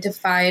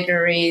identified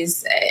there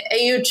is a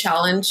huge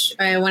challenge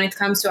when it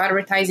comes to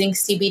advertising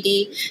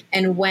CBD,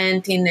 and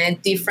went in a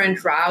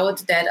different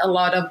route that a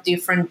lot of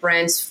different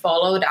brands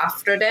followed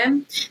after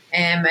them.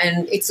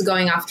 And it's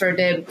going after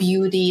the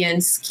beauty and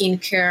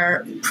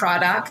skincare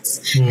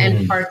products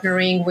and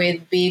partnering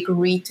with big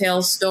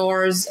retail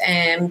stores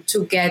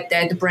to get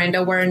that brand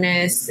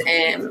awareness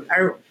and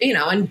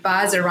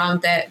buzz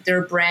around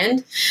their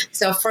brand.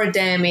 So for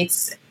them,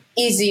 it's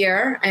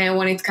easier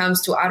when it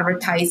comes to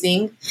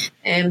advertising.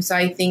 So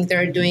I think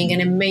they're doing an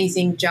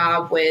amazing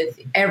job with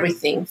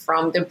everything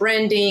from the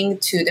branding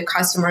to the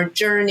customer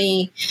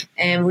journey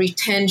and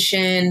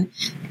retention.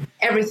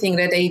 Everything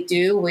that they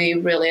do, we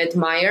really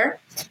admire.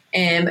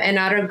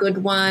 Another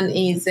good one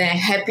is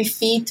Happy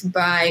Feet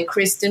by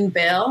Kristen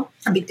Bell.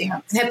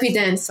 Happy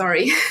Dance,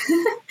 sorry.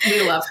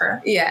 We love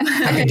her. Yeah.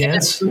 Happy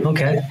Dance?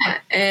 Okay.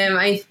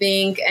 I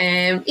think,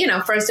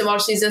 first of all,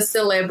 she's a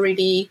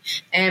celebrity.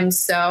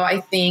 So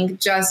I think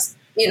just,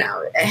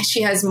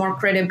 she has more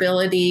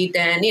credibility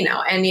than,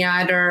 any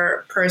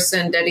other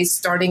person that is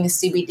starting a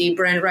CBD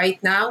brand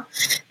right now.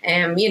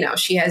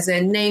 She has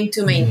a name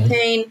to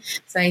maintain.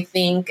 So I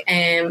think,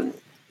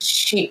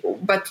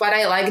 but what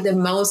I like the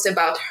most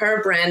about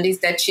her brand is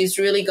that she's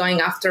really going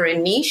after a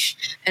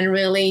niche and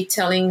really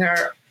telling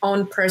her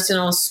own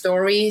personal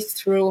story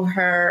through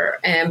her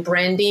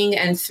branding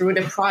and through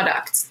the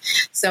products.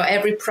 So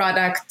every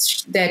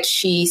product that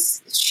she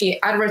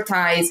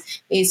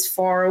advertised is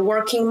for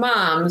working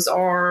moms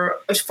or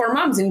for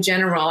moms in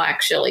general,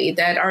 actually,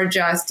 that are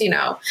just,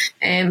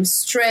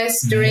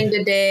 stressed during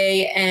the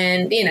day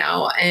and,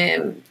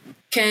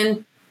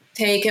 can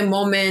take a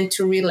moment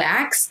to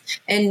relax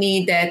and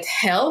need that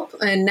help,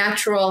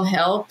 natural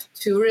help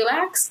to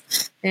relax.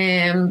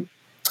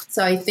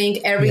 So I think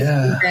everything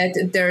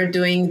that they're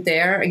doing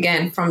there,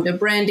 again, from the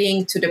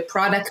branding to the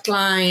product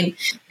line,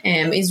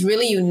 is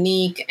really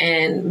unique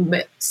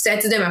and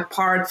sets them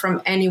apart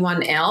from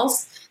anyone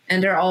else.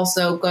 And they're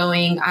also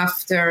going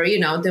after,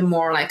 the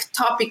more like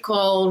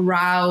topical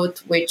route,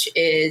 which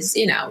is,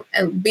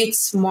 a bit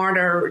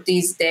smarter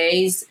these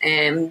days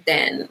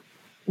than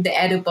the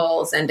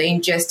edibles and the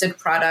ingested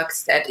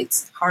products that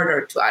it's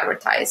harder to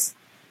advertise.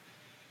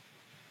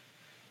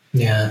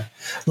 Yeah,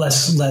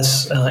 less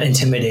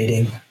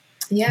intimidating.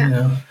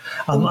 Yeah.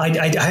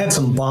 I have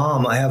some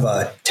balm. I have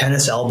a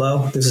tennis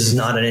elbow. This is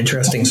not an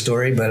interesting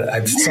story, but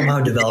I've somehow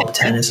developed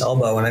tennis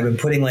elbow, and I've been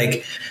putting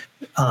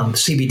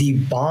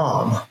CBD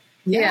balm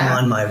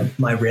on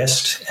my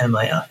wrist and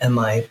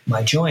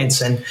my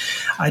joints. And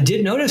I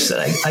did notice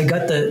that I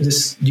got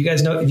this. Do you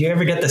guys know? Do you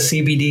ever get the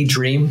CBD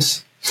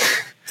dreams?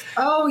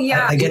 Oh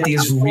yeah, I get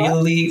these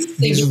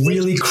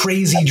really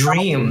crazy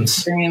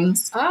dreams.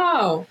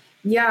 Oh.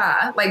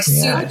 Yeah, like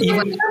super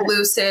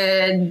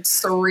lucid,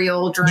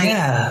 surreal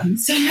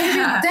dreams.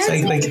 Yeah,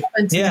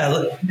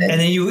 and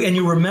then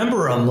you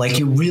remember them, like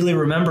you really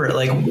remember it,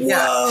 like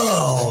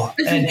whoa,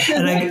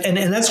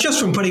 and that's just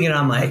from putting it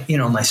on my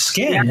my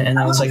skin, and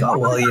I was like, oh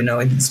well,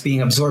 it's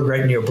being absorbed right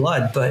into your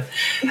blood, but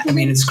I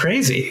mean it's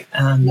crazy,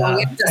 and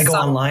I go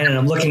online and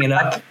I'm looking it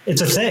up.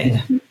 It's a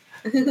thing.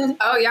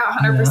 Oh yeah,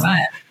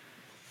 100%.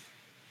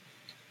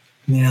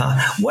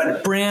 Yeah,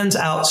 what brands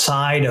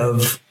outside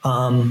of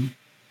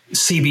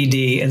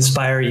CBD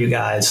inspire you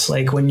guys?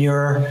 Like when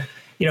you're,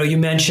 you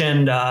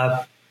mentioned,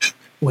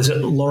 was it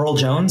Laurel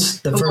Jones?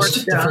 The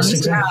first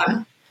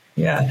example?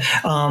 Yeah.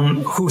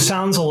 Who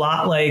sounds a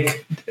lot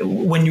like,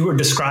 when you were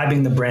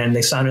describing the brand,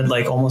 they sounded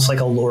like almost like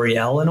a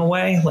L'Oreal in a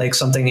way, like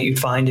something that you'd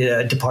find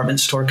at a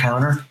department store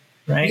counter.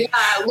 Right?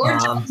 Yeah, Laura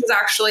Jones is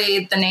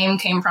actually, the name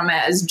came from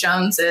it, as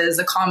Jones is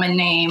a common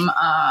name,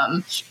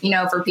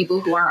 for people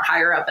who aren't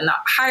higher up in the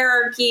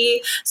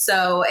hierarchy.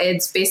 So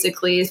it's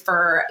basically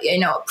for,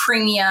 a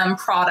premium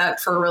product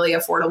for a really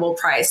affordable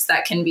price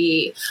that can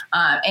be,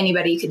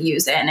 anybody could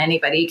use it and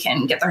anybody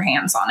can get their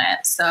hands on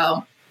it.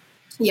 So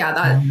yeah,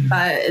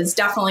 that is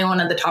definitely one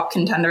of the top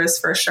contenders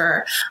for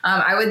sure.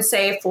 I would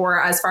say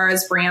for as far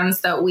as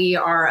brands that we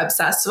are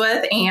obsessed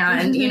with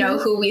and,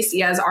 who we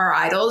see as our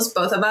idols,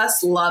 both of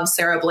us love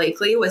Sarah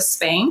Blakely with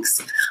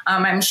Spanx.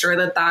 I'm sure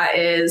that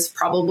is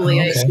probably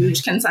a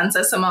huge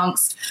consensus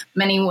amongst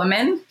many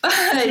women.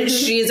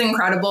 She's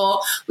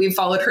incredible. We've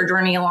followed her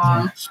journey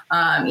along,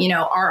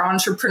 our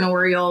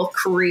entrepreneurial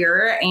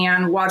career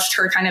and watched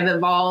her kind of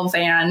evolve.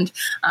 And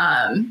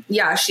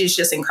she's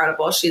just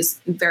incredible.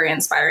 She's very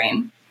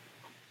inspiring.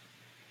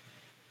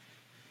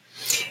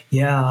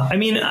 Yeah, I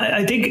mean,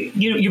 I think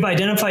you've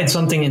identified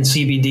something in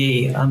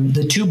CBD.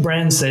 The two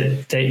brands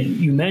that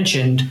you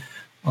mentioned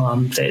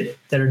that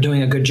are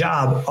doing a good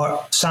job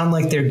sound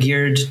like they're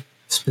geared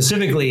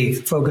specifically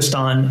focused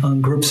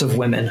on groups of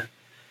women.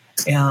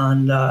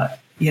 And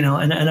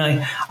and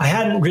I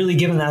hadn't really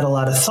given that a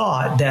lot of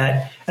thought.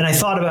 And I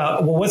thought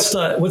about, well, what's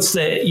the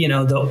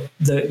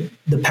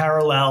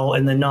parallel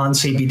in the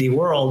non-CBD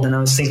world? And I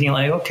was thinking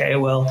like, okay,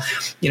 well,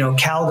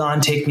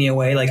 Calgon, take me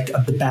away, like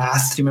the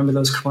bath. Do you remember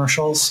those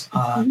commercials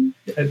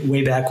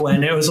way back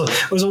when? It was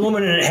a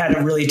woman and it had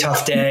a really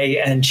tough day,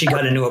 and she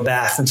got into a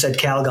bath and said,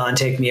 Calgon,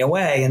 take me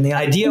away. And the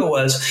idea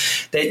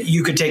was that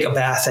you could take a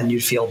bath and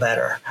you'd feel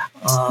better.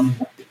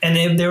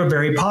 And they were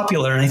very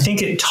popular. And I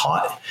think it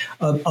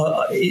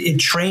it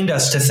trained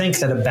us to think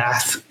that a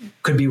bath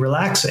could be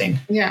relaxing.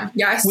 Yeah.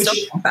 I still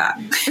think that.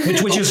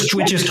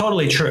 which is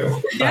totally true,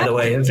 by the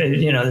way. If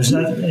there's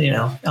not,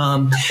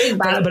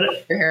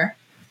 but here.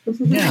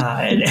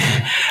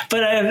 Yeah.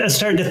 But I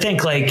started to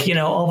think like,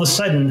 all of a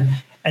sudden,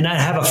 and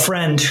I have a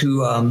friend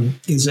who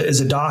is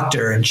a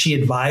doctor, and she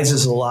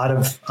advises a lot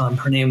of,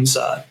 her name's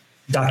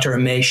Dr.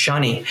 Amay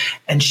Shani,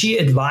 and she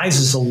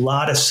advises a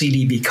lot of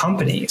CBD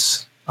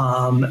companies.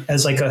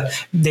 As like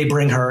they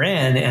bring her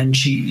in, and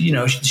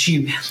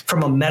she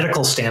from a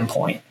medical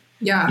standpoint,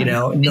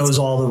 knows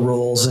all the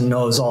rules and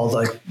knows all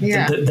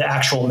the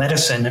actual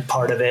medicine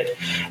part of it.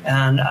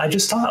 And I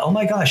just thought, oh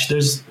my gosh,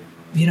 there's,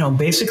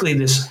 basically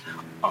this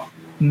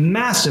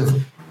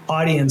massive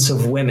audience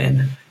of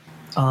women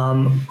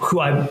who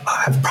I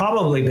have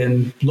probably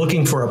been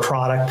looking for a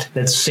product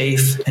that's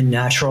safe and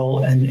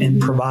natural and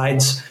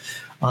provides,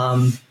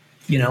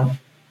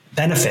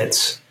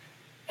 benefits.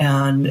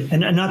 And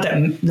not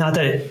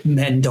that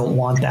men don't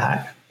want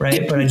that,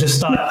 right? But I just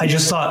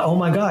thought, oh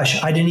my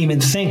gosh, I didn't even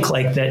think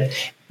like that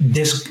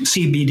this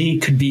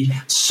CBD could be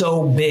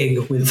so big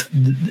with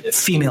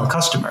female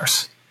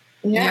customers.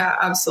 Yeah,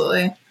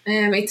 absolutely.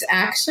 It's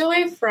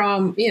actually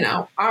from,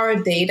 our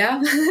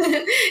data,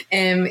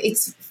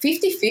 it's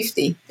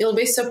 50-50. You'll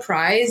be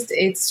surprised.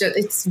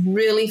 It's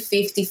really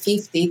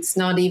 50-50. It's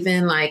not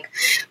even like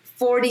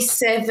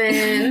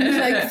 47,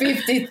 like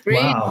 53.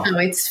 Wow. No,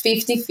 it's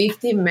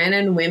 50-50 men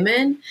and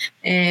women.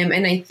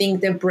 And I think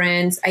the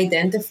brands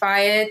identify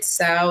it.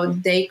 So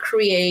they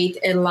create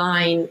a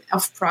line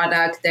of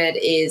product that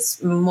is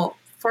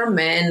for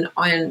men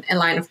and a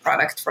line of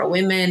product for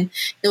women.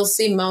 You'll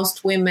see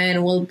most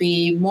women will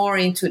be more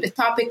into the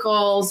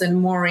topicals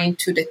and more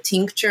into the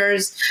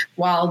tinctures,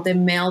 while the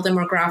male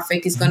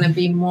demographic is going to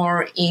be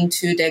more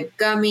into the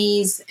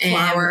gummies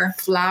and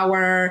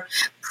flower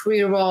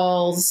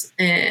pre-rolls,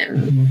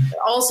 and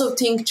also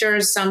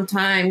tinctures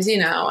sometimes,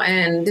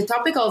 and the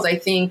topicals. I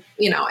think,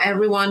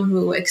 everyone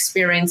who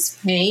experiences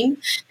pain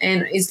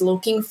and is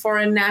looking for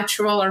a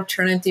natural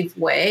alternative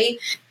way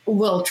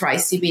will try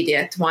CBD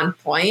at one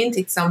point.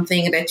 It's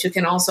something that you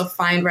can also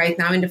find right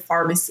now in the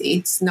pharmacy.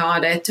 It's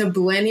not a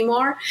taboo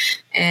anymore.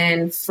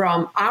 And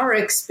from our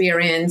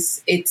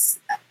experience,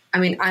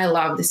 I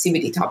love the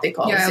CBD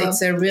topicals. Yeah,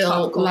 it's a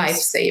real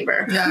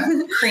lifesaver.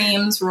 Yeah,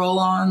 creams,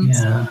 roll-ons.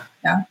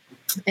 Yeah.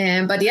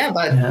 But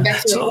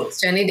back to your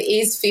question, it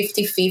is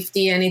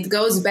 50-50, and it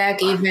goes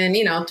back even,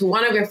 to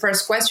one of your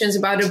first questions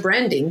about the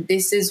branding.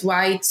 This is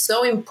why it's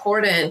so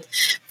important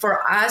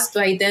for us to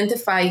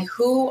identify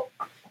who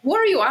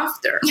are you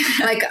after?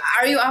 Like,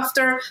 are you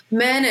after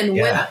men and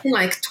women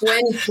like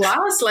 20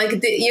 plus?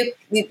 Like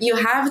you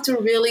have to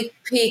really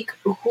pick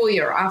who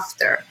you're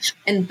after,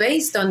 and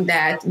based on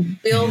that,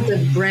 build the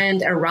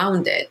brand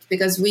around it,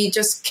 because we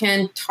just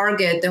can't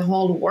target the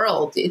whole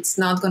world. It's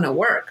not going to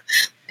work.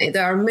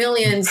 There are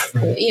millions,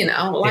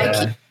 like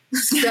you.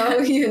 So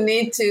you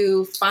need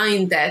to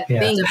find that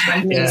thing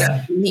that makes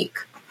it unique.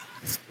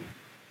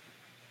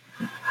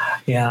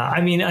 Yeah,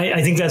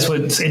 I think that's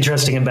what's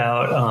interesting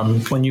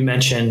about when you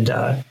mentioned,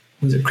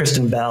 was it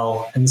Kristen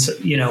Bell, and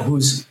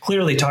who's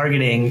clearly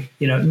targeting,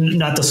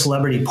 not the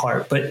celebrity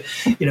part, but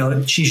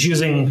she's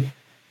using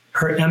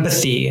her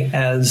empathy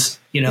as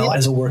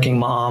as a working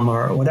mom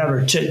or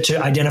whatever to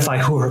identify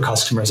who her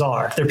customers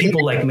are. They're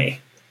people like me.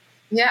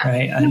 Yeah.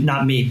 Right.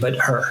 Not me, but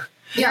her.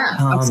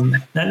 Yeah.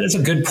 That's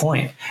a good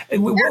point.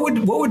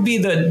 What would be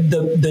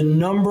the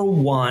number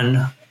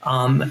one?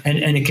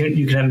 And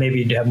you can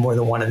maybe have more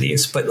than one of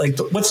these, but like,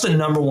 what's the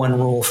number one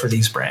rule for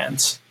these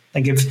brands?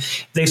 Like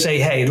if they say,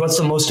 hey, what's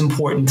the most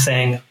important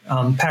thing?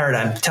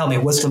 Paradigm, tell me,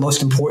 what's the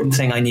most important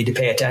thing I need to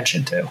pay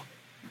attention to?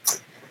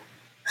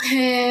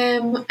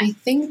 I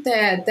think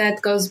that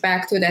goes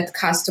back to that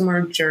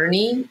customer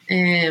journey.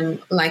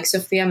 Like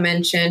Sophia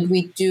mentioned,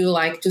 we do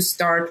like to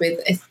start with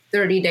a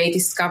 30-day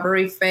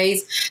discovery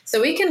phase, so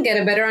we can get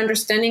a better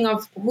understanding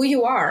of who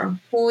you are,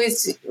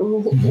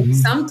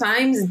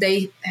 sometimes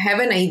they have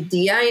an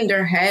idea in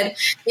their head.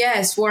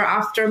 Yes, we're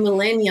after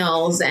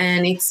millennials,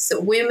 and it's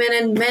women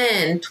and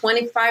men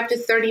 25 to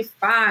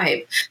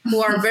 35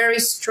 who are very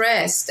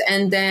stressed.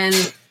 And then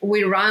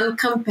we run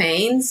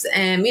campaigns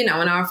and, in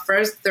our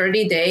first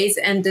 30 days,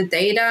 and the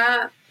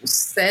data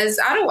says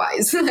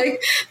otherwise.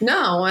 Like,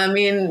 no,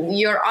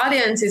 your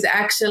audience is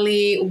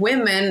actually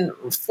women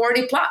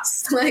 40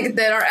 plus, like,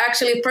 that are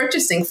actually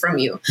purchasing from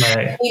you.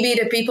 Right.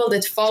 Maybe the people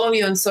that follow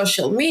you on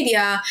social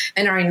media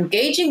and are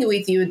engaging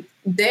with you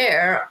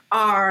there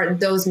are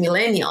those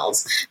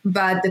millennials,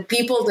 but the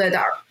people that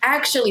are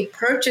actually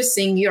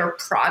purchasing your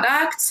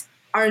products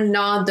are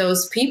not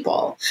those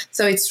people.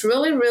 So it's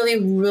really,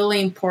 really, really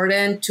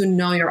important to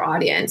know your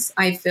audience.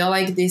 I feel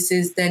like this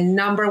is the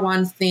number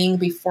one thing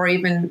before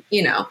even,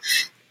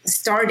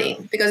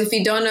 starting. Because if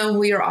you don't know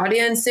who your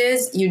audience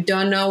is, you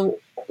don't know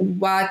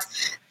what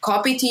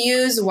copy to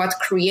use, what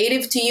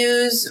creative to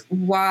use,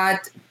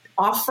 what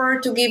offer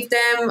to give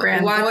them,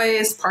 brand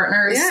voice,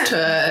 partners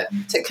to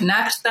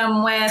connect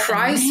them with,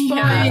 price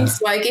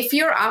points. Like if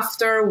you're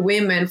after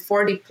women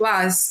 40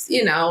 plus,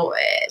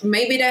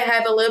 maybe they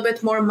have a little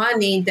bit more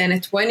money than a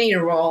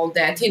 20-year-old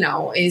that,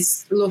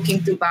 is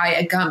looking to buy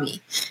a gummy,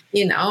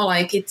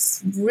 like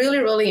it's really,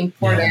 really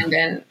important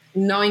and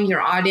knowing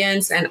your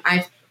audience. And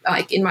I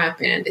like, in my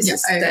opinion, this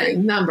is the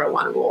number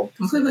one rule.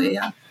 Completely.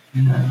 Yeah.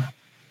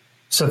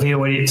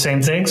 Sophia,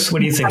 same things?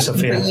 What do you think,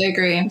 Sophia? I completely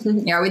agree.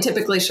 Yeah, we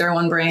typically share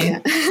one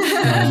brain.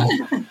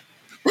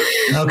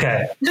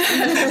 Okay.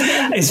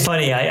 It's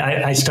funny.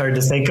 I started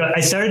to think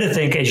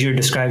as you're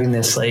describing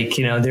this, like,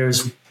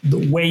 there's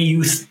the way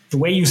you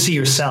see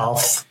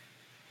yourself,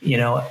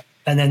 and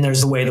then there's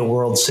the way the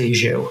world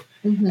sees you.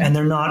 Mm-hmm. And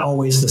they're not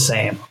always the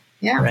same.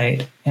 Yeah.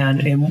 Right.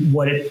 And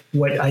what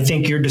I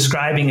think you're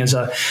describing is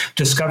a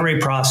discovery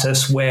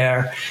process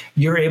where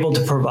you're able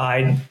to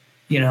provide,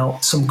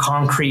 some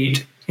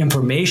concrete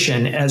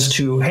information as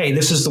to, hey,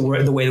 this is the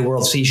way the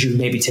world sees you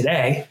maybe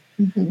today.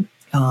 Mm-hmm.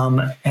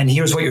 And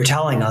here's what you're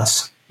telling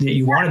us that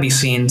you want to be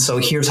seen. So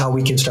here's how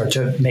we can start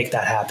to make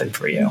that happen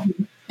for you.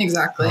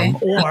 Exactly.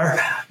 Or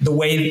the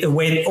way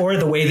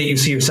that you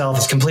see yourself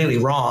is completely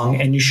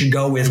wrong, and you should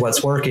go with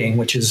what's working,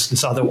 which is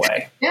this other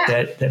way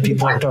that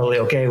people are totally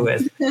okay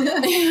with.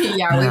 We've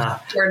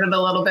shared it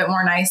a little bit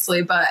more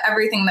nicely, but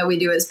everything that we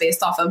do is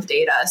based off of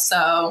data.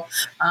 So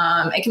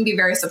it can be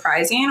very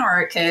surprising,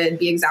 or it could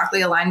be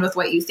exactly aligned with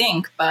what you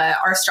think, but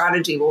our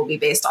strategy will be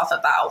based off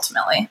of that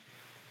ultimately.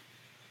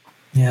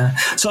 Yeah.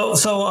 So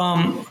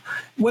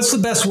what's the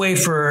best way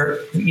for,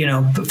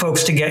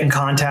 folks to get in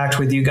contact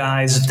with you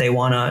guys if they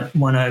want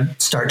to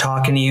start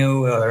talking to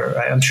you? Or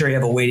I'm sure you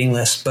have a waiting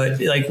list,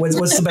 but like,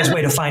 what's the best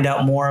way to find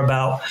out more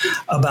about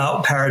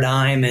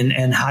Paradigm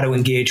and how to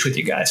engage with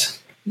you guys?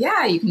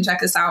 Yeah, you can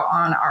check us out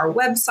on our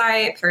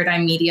website,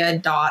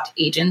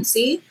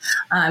 paradigmmedia.agency.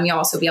 You'll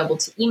also be able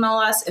to email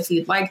us if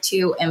you'd like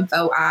to,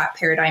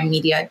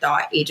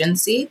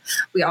 info@paradigmmedia.agency.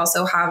 We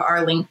also have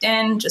our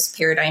LinkedIn, just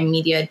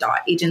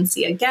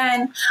paradigmmedia.agency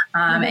again.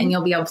 And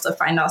you'll be able to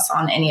find us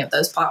on any of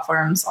those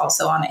platforms,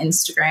 also on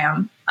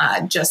Instagram,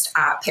 just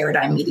at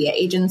Paradigm Media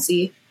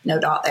Agency. No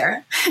dot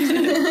there.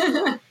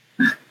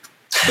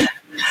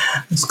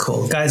 That's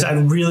cool. Guys, I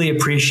really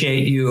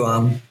appreciate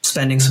you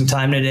spending some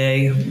time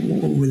today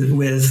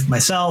with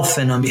myself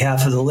and on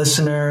behalf of the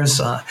listeners.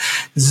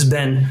 This has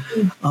been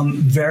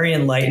very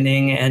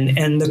enlightening,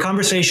 and the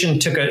conversation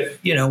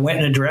went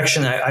in a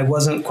direction that I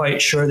wasn't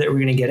quite sure that we're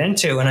going to get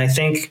into. And I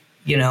think,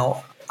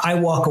 I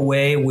walk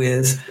away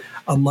with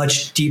a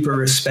much deeper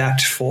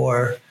respect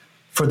for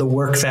the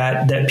work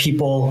that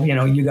people,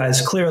 you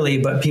guys clearly,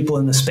 but people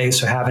in the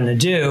space are having to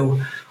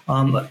do.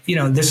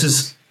 This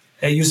is,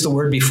 I used the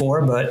word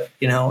before, but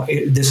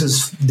this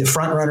is, the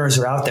front runners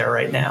are out there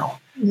right now,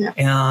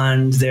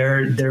 and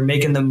they're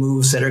making the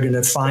moves that are going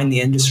to find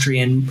the industry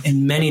in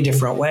many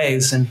different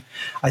ways. And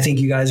I think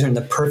you guys are in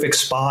the perfect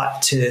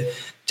spot to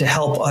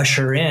help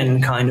usher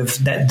in kind of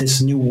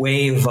this new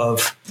wave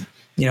of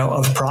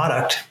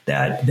product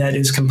that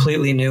is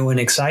completely new and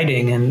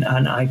exciting. And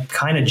I'm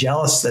kind of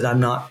jealous that I'm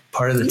not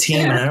part of the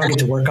team and I don't get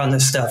to work on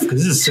this stuff,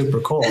 because this is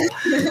super cool. It's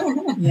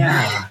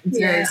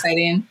very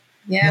exciting.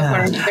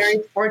 We're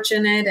very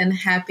fortunate and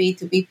happy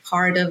to be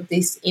part of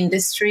this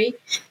industry.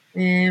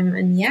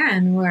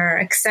 And we're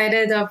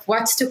excited of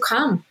what's to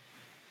come.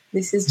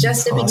 This is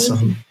just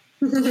the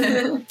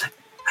beginning.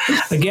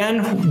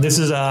 Again, this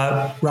is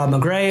Rob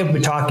McGray.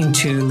 We're talking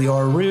to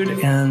Leora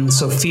Root and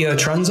Sophia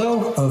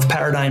Trunzo of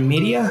Paradigm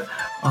Media.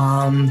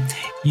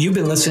 You've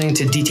been listening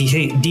to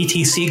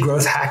DTC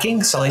Growth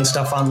Hacking, Selling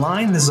Stuff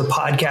Online. This is a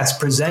podcast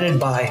presented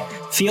by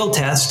Field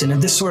Test. And if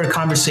this sort of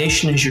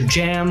conversation is your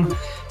jam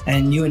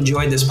and you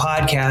enjoyed this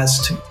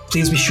podcast,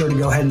 please be sure to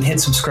go ahead and hit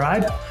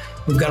subscribe.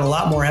 We've got a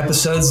lot more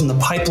episodes in the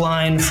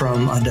pipeline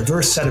from a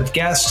diverse set of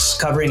guests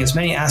covering as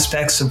many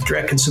aspects of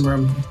direct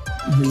consumer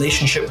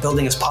relationship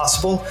building as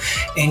possible,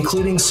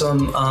 including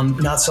some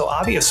not so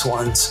obvious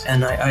ones.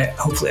 And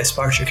hopefully I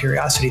sparked your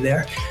curiosity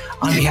there.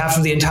 On behalf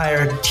of the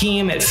entire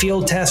team at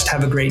Field Test,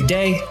 have a great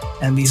day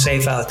and be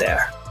safe out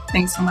there.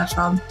 Thanks so much,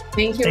 Rob.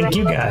 Thank you. Thank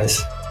you,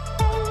 guys.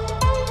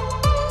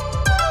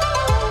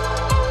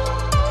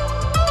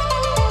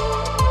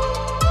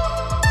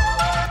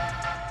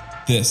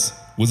 This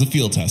was a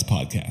Field Test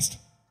podcast.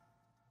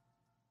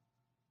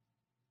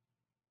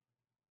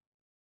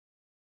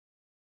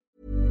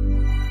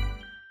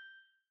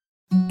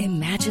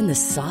 Imagine the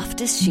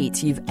softest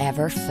sheets you've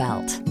ever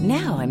felt.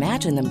 Now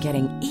imagine them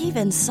getting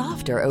even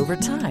softer over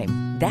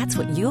time. That's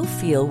what you'll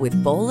feel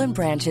with Boll &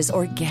 Branch's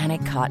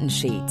organic cotton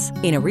sheets.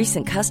 In a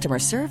recent customer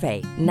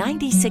survey,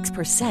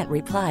 96%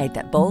 replied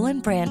that Boll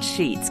 & Branch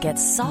sheets get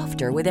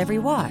softer with every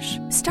wash.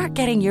 Start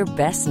getting your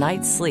best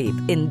night's sleep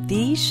in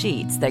these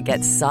sheets that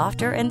get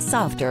softer and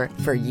softer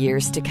for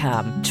years to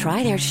come.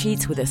 Try their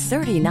sheets with a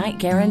 30-night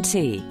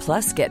guarantee.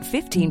 Plus, get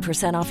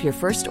 15% off your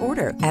first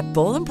order at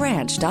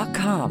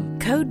bollandbranch.com.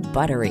 Code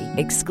BUTTERY.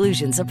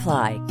 Exclusions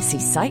apply. See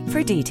site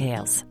for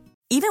details.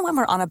 Even when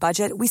we're on a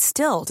budget, we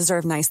still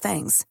deserve nice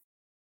things.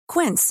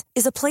 Quince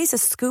is a place to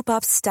scoop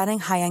up stunning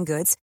high-end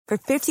goods for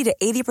 50 to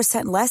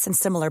 80% less than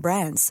similar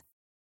brands.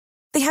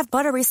 They have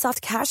buttery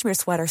soft cashmere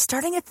sweaters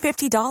starting at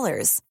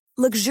 $50,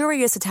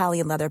 luxurious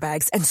Italian leather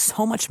bags, and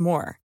so much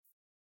more.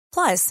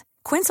 Plus,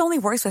 Quince only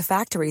works with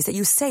factories that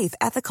use safe,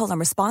 ethical, and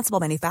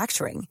responsible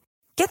manufacturing.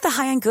 Get the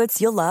high-end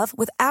goods you'll love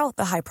without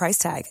the high price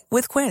tag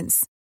with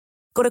Quince.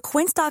 Go to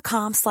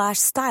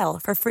quince.com/style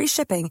for free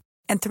shipping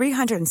and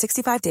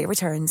 365-day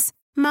returns.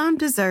 Mom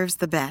deserves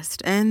the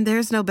best, and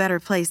there's no better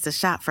place to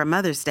shop for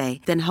Mother's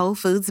Day than Whole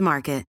Foods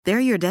Market.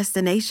 They're your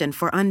destination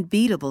for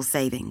unbeatable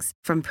savings,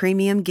 from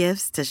premium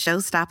gifts to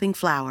show-stopping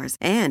flowers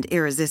and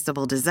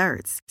irresistible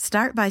desserts.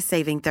 Start by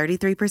saving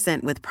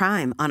 33% with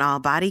Prime on all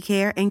body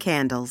care and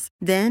candles.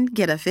 Then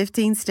get a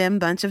 15-stem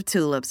bunch of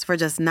tulips for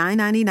just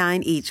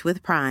 $9.99 each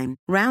with Prime.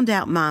 Round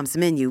out Mom's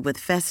menu with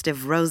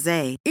festive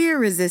rosé,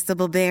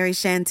 irresistible berry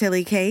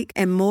chantilly cake,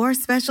 and more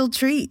special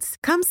treats.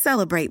 Come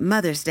celebrate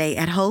Mother's Day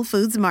at Whole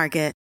Foods Market